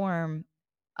transform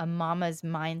a mama's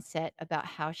mindset about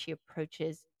how she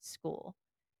approaches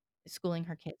schooling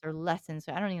her kids or lessons.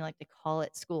 So I don't even like to call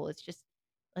it school. It's just,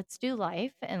 let's do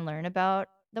life and learn about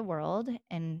the world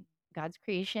and God's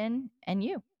creation and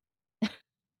you.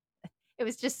 It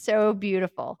was just so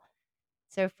beautiful.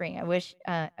 So freeing. I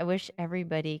wish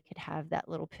everybody could have that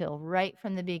little pill right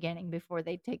from the beginning before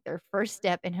they take their first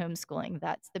step in homeschooling.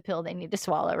 That's the pill they need to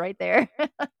swallow right there.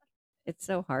 It's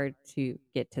so hard to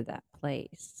get to that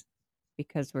place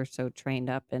because we're so trained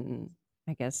up in,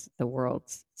 I guess, the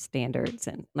world's standards.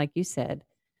 And like you said,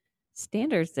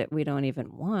 standards that we don't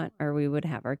even want, or we would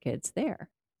have our kids there.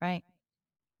 Right,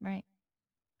 right.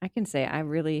 I can say I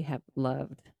really have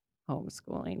loved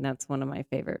homeschooling. That's one of my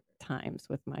favorite times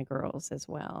with my girls as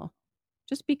well,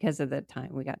 just because of the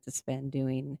time we got to spend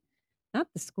doing not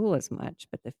the school as much,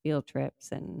 but the field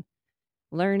trips and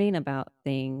learning about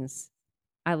things.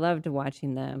 I loved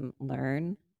watching them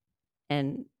learn.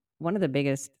 And one of the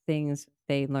biggest things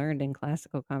they learned in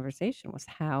classical conversation was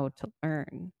how to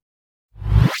learn.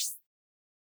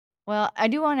 Well, I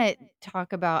do want to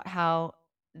talk about how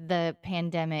the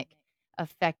pandemic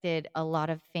affected a lot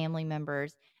of family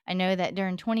members. I know that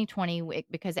during 2020,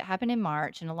 because it happened in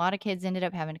March, and a lot of kids ended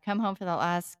up having to come home for the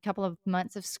last couple of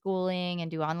months of schooling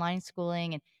and do online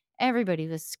schooling, and everybody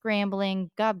was scrambling.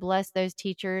 God bless those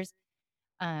teachers.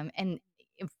 And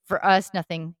for us,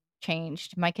 nothing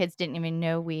changed. My kids didn't even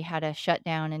know we had a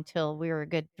shutdown until we were a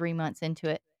good 3 months into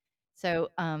it. So,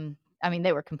 I mean,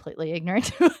 they were completely ignorant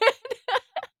to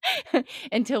it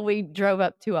until we drove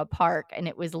up to a park and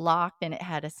it was locked and it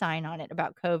had a sign on it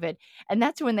about COVID. And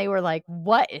that's when they were like,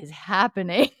 "What is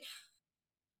happening?"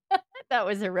 That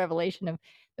was a revelation of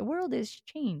the world has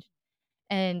changed.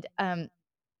 And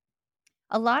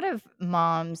a lot of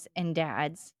moms and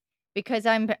dads, because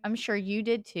I'm sure you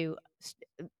did too,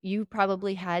 you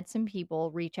probably had some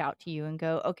people reach out to you and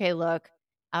go, "Okay, look,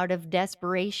 out of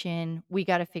desperation, we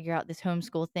gotta figure out this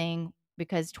homeschool thing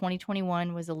because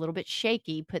 2021 was a little bit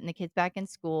shaky putting the kids back in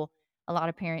school." A lot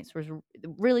of parents was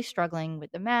really struggling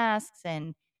with the masks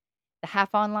and the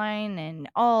half online and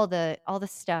all the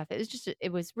stuff.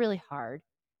 It was really hard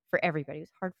for everybody. It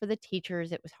was hard for the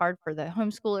teachers, it was hard for the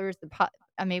homeschoolers,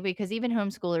 I mean, because even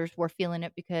homeschoolers were feeling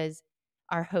it because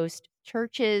our host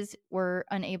churches were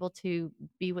unable to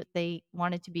be what they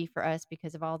wanted to be for us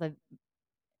because of all the,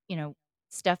 you know,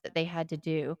 stuff that they had to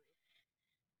do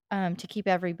to keep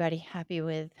everybody happy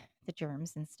with the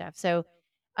germs and stuff. So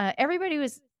everybody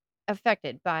was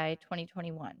affected by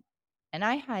 2021. And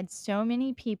I had so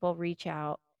many people reach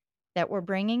out that were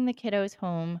bringing the kiddos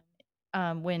home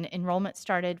when enrollment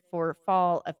started for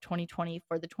fall of 2020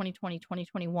 for the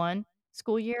 2020-2021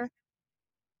 school year,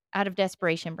 out of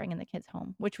desperation bringing the kids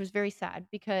home, which was very sad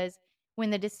because when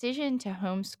the decision to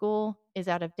homeschool is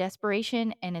out of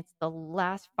desperation and it's the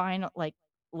last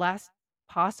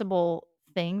possible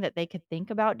thing that they could think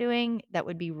about doing that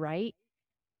would be right,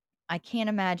 I can't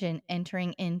imagine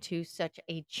entering into such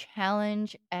a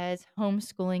challenge as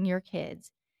homeschooling your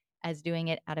kids as doing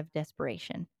it out of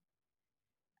desperation.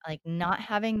 Like, not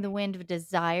having the wind of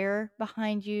desire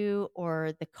behind you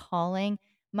or the calling,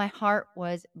 my heart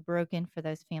was broken for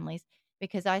those families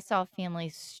because I saw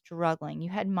families struggling. You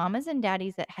had mamas and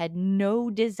daddies that had no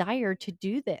desire to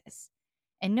do this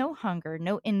and no hunger,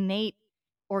 no innate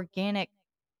organic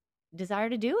desire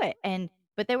to do it,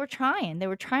 but they were trying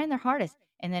their hardest,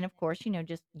 and then, of course,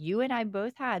 just you and I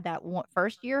both had that one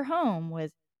first year home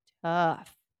was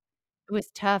tough. It was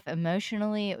tough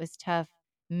emotionally, it was tough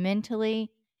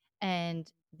mentally, and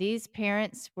these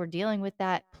parents were dealing with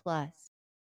that plus.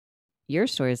 your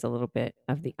story is a little bit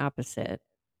of the opposite.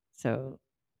 So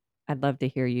I'd love to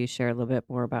hear you share a little bit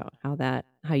more about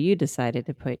how you decided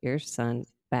to put your son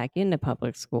back into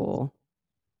public school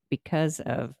because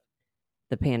of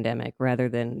the pandemic rather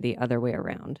than the other way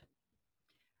around.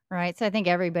 Right. So I think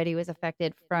everybody was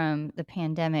affected from the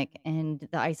pandemic and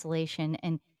the isolation.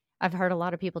 And I've heard a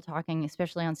lot of people talking,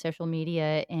 especially on social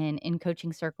media and in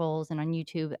coaching circles and on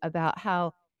YouTube, about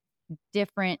how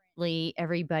differently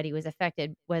everybody was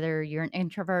affected, whether you're an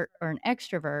introvert or an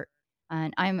extrovert.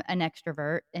 And I'm an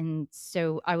extrovert. And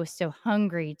so I was so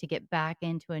hungry to get back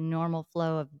into a normal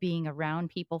flow of being around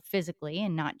people physically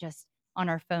and not just on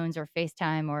our phones or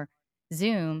FaceTime or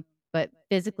Zoom, but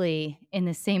physically in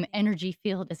the same energy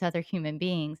field as other human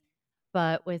beings.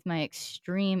 But with my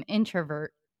extreme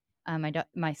introvert,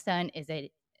 my son is a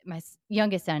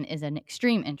youngest son is an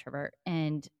extreme introvert,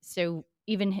 and so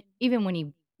even when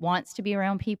he wants to be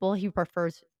around people, he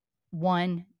prefers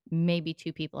one, maybe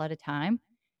two people at a time.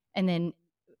 And then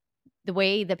the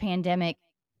way the pandemic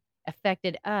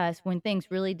affected us when things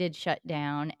really did shut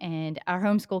down and our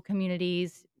homeschool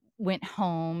communities went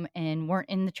home and weren't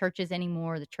in the churches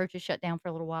anymore, the churches shut down for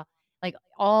a little while. Like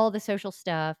all the social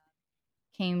stuff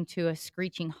came to a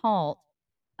screeching halt.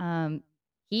 um,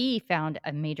 he found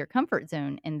a major comfort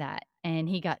zone in that, and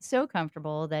he got so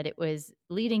comfortable that it was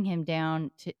leading him down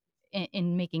to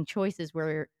in making choices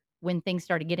where when things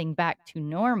started getting back to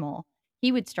normal,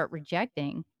 he would start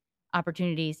rejecting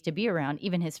opportunities to be around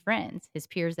even his friends, his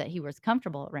peers that he was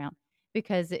comfortable around,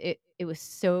 because it was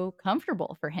so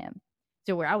comfortable for him.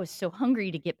 So where I was so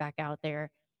hungry to get back out there,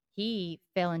 he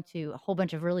fell into a whole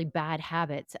bunch of really bad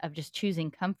habits of just choosing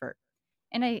comfort.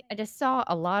 And I just saw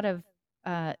a lot of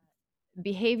uh,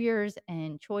 behaviors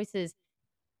and choices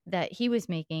that he was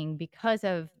making because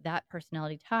of that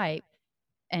personality type.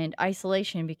 And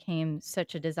isolation became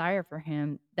such a desire for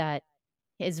him that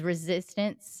his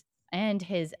resistance and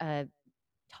his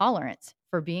tolerance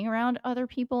for being around other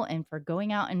people and for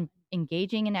going out and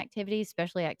engaging in activities,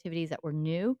 especially activities that were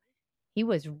new, he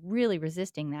was really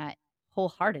resisting that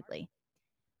wholeheartedly.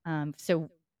 So,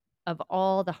 of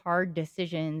all the hard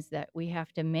decisions that we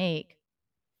have to make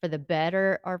for the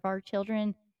better of our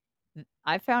children,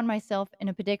 I found myself in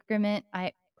a predicament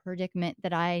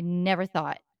that I never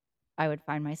thought I would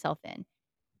find myself in,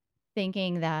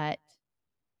 thinking that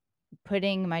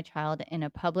putting my child in a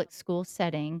public school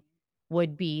setting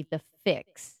would be the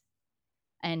fix.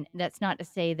 And that's not to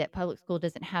say that public school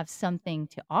doesn't have something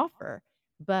to offer,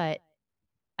 but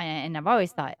and I've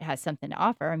always thought it has something to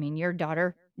offer. I mean, your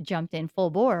daughter jumped in full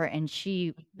bore and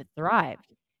she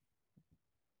thrived.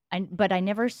 But I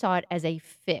never saw it as a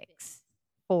fix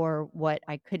for what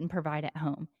I couldn't provide at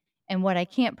home. And what I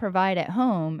can't provide at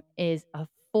home is a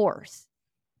force.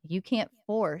 You can't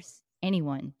force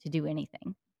anyone to do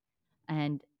anything.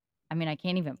 And I mean, I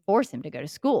can't even force him to go to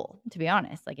school, to be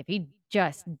honest. Like if he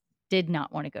just did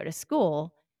not want to go to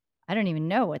school, I don't even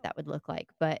know what that would look like.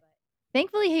 But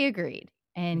thankfully he agreed.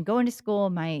 And going to school,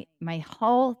 my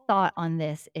whole thought on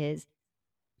this is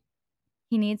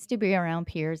he needs to be around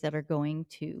peers that are going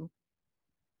to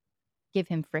give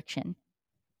him friction.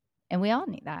 And we all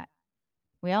need that.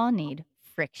 We all need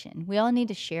friction. We all need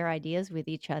to share ideas with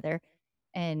each other.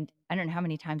 And I don't know how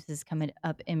many times this has come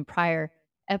up in prior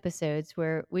episodes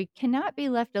where we cannot be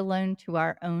left alone to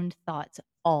our own thoughts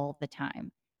all the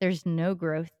time. There's no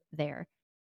growth there.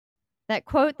 That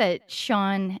quote that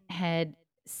Sean had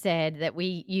said that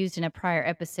we used in a prior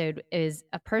episode is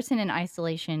a person in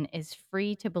isolation is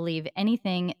free to believe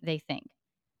anything they think.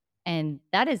 And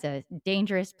that is a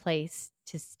dangerous place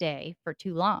to stay for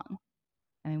too long.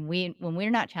 I mean, when we're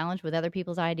not challenged with other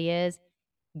people's ideas,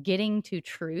 getting to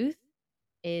truth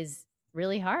is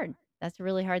really hard. That's a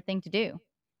really hard thing to do.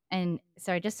 And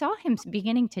so I just saw him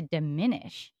beginning to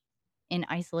diminish in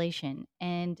isolation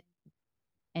and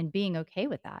being okay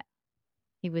with that.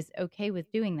 He was okay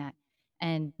with doing that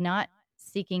and not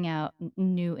seeking out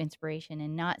new inspiration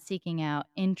and not seeking out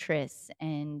interests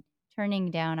and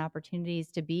turning down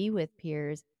opportunities to be with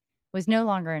peers was no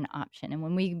longer an option. And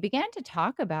when we began to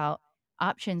talk about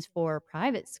options for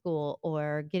private school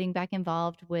or getting back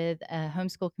involved with a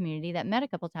homeschool community that met a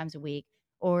couple times a week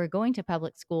or going to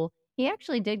public school, he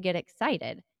actually did get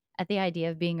excited at the idea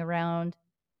of being around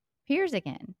peers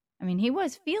again. I mean, he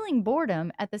was feeling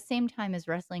boredom at the same time as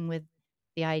wrestling with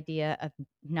the idea of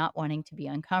not wanting to be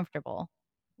uncomfortable,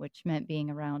 which meant being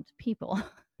around people,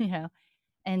 you know.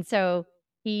 And so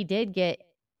he did get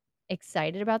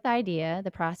excited about the idea,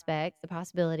 the prospects, the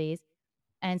possibilities.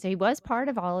 And so he was part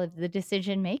of all of the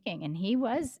decision making and he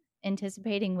was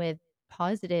anticipating with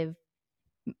positive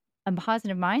a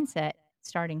positive mindset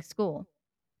starting school.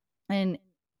 And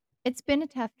It's been a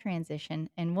tough transition,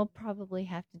 and we'll probably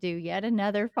have to do yet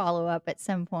another follow-up at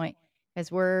some point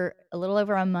because we're a little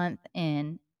over a month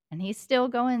in, and he's still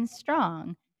going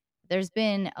strong. There's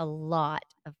been a lot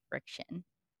of friction,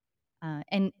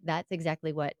 and that's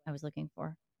exactly what I was looking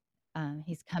for.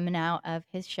 He's coming out of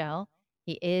his shell.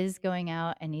 He is going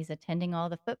out and he's attending all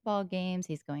the football games.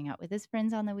 He's going out with his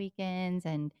friends on the weekends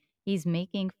and he's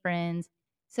making friends.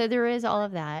 So there is all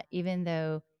of that, even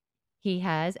though he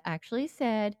has actually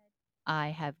said, I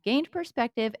have gained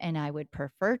perspective and I would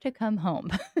prefer to come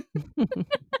home.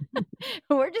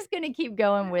 We're just going to keep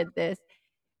going with this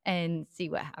and see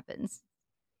what happens.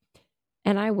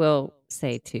 And I will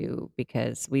say too,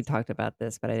 because we talked about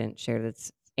this, but I didn't share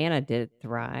this. Anna did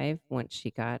thrive once she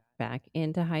got back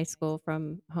into high school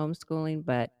from homeschooling,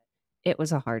 but it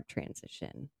was a hard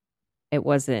transition. It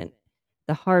wasn't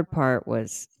the hard part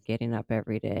was getting up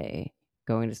every day,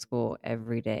 going to school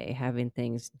every day, having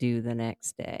things due the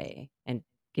next day, and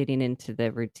getting into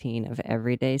the routine of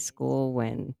everyday school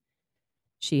when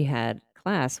she had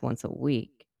class once a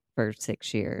week for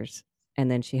 6 years, and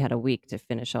then she had a week to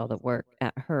finish all the work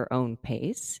at her own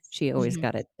pace. She always Mhm.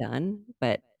 got it done,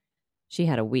 but she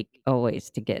had a week always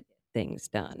to get things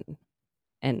done.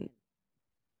 And,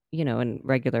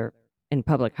 in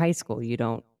public high school, you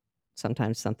don't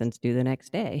sometimes something's due the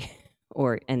next day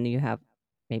and you have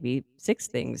maybe 6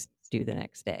 things due the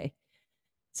next day.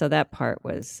 So that part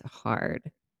was hard.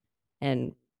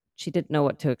 And she didn't know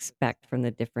what to expect from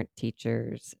the different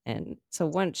teachers, and so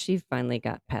once she finally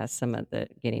got past some of the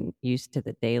getting used to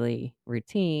the daily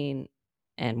routine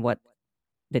and what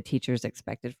the teachers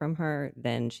expected from her,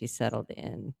 then she settled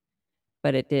in,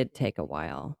 but it did take a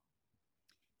while.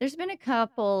 There's been a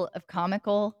couple of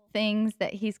comical things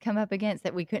that he's come up against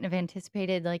that we couldn't have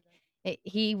anticipated, like,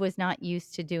 he was not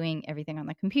used to doing everything on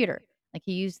the computer. Like,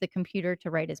 he used the computer to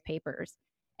write his papers,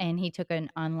 and he took an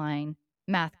online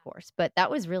math course, but that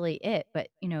was really it. But,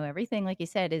 everything, like you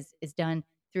said, is done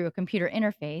through a computer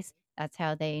interface. That's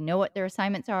how they know what their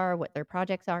assignments are, what their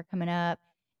projects are coming up,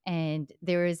 and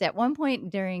there was at one point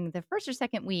during the 1st or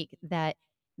 2nd week that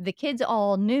the kids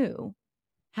all knew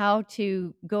how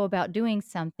to go about doing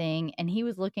something, and he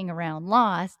was looking around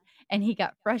lost, and he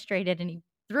got frustrated, and he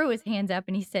threw his hands up,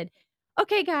 and he said,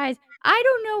 "Okay, guys, I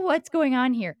don't know what's going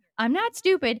on here. I'm not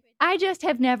stupid. I just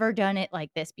have never done it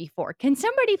like this before. Can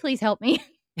somebody please help me?"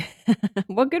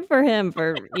 Well, good for him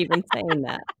for even saying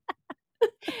that.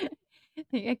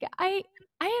 Like, I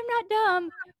am not dumb,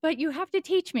 but you have to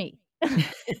teach me."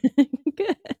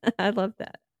 Good. I love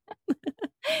that.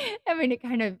 I mean, it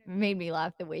kind of made me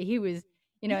laugh the way he was,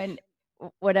 and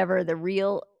whatever the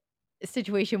real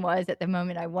situation was at the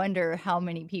moment, I wonder how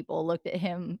many people looked at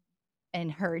him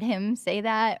and heard him say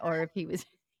that, or if he was,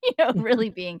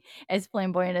 really being as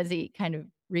flamboyant as he kind of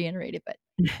reiterated. But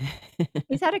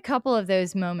he's had a couple of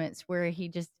those moments where he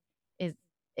just is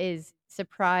is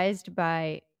surprised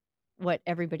by what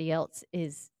everybody else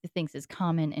is thinks is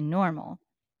common and normal,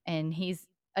 and he's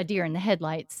a deer in the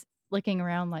headlights looking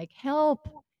around like, "Help.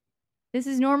 This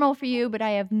is normal for you, but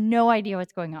I have no idea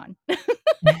what's going on."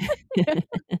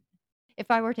 If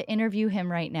I were to interview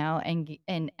him right now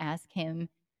and ask him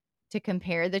to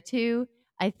compare the 2,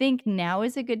 I think now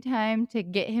is a good time to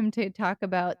get him to talk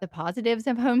about the positives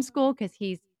of homeschool because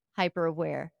he's hyper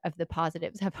aware of the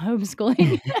positives of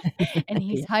homeschooling, and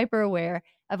he's Yeah. hyper aware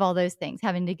of all those things.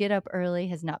 Having to get up early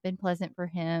has not been pleasant for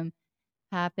him.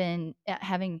 Having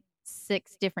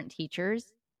 6 different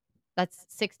teachers, that's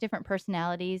 6 different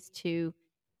personalities to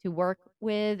work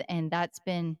with, and that's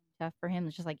been tough for him,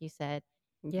 just like you said.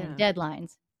 And Yeah.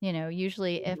 deadlines,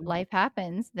 usually if Mhm. life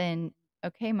happens, then,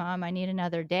 "Okay, mom, I need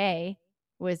another day,"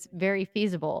 was very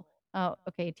feasible. Oh,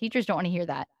 okay, teachers don't wanna hear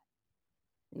that.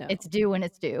 It's No. due when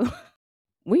it's due.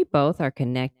 We both are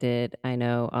connected, I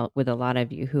know, with a lot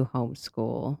of you who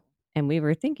homeschool, and we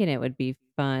were thinking it would be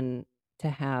fun to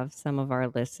have some of our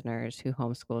listeners who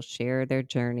homeschool share their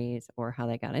journeys or how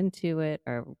they got into it,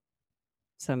 or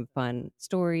some fun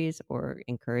stories or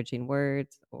encouraging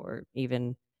words, or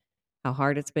even how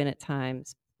hard it's been at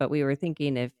times. But we were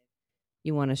thinking if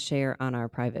you want to share on our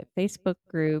private Facebook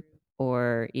group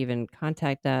or even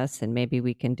contact us, and maybe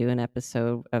we can do an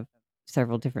episode of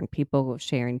several different people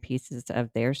sharing pieces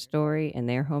of their story and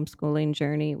their homeschooling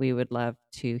journey. We would love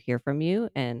to hear from you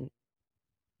and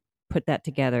put that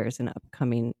together as an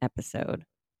upcoming episode.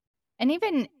 And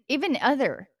even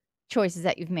other choices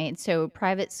that you've made, so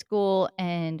private school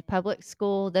and public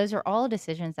school, those are all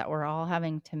decisions that we're all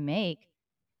having to make,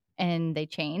 and they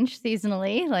change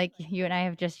seasonally, like you and I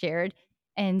have just shared.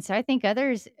 And so I think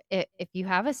others, if you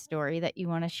have a story that you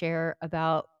want to share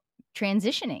about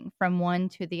transitioning from one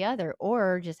to the other,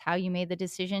 or just how you made the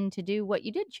decision to do what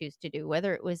you did choose to do,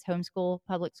 whether it was homeschool,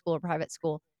 public school, or private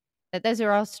school. That those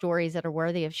are all stories that are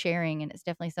worthy of sharing, and it's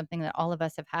definitely something that all of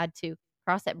us have had to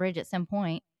cross that bridge at some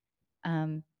point.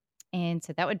 Um, and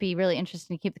so that would be really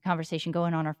interesting to keep the conversation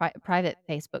going on our private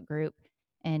Facebook group.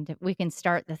 And we can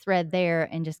start the thread there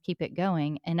and just keep it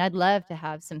going. And I'd love to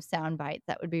have some sound bites.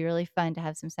 That would be really fun to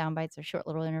have some sound bites or short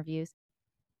little interviews.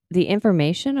 The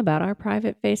information about our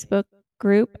private Facebook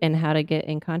group and how to get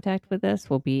in contact with us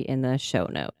will be in the show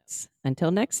notes. Until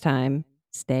next time,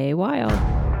 stay wild.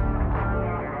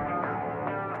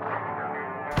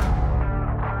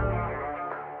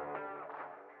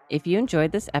 If you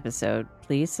enjoyed this episode,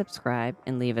 please subscribe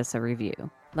and leave us a review.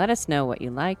 Let us know what you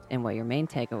liked and what your main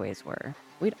takeaways were.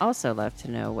 We'd also love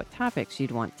to know what topics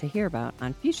you'd want to hear about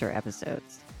on future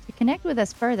episodes. To connect with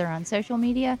us further on social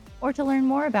media or to learn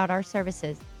more about our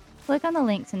services, click on the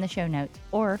links in the show notes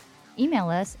or email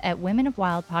us at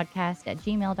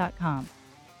womenofwildpodcast@gmail.com.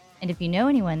 And if you know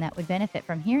anyone that would benefit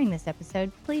from hearing this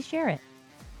episode, please share it.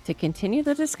 To continue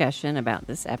the discussion about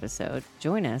this episode,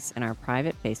 join us in our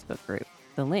private Facebook group.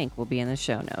 The link will be in the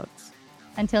show notes.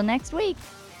 Until next week,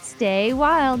 stay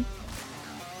wild.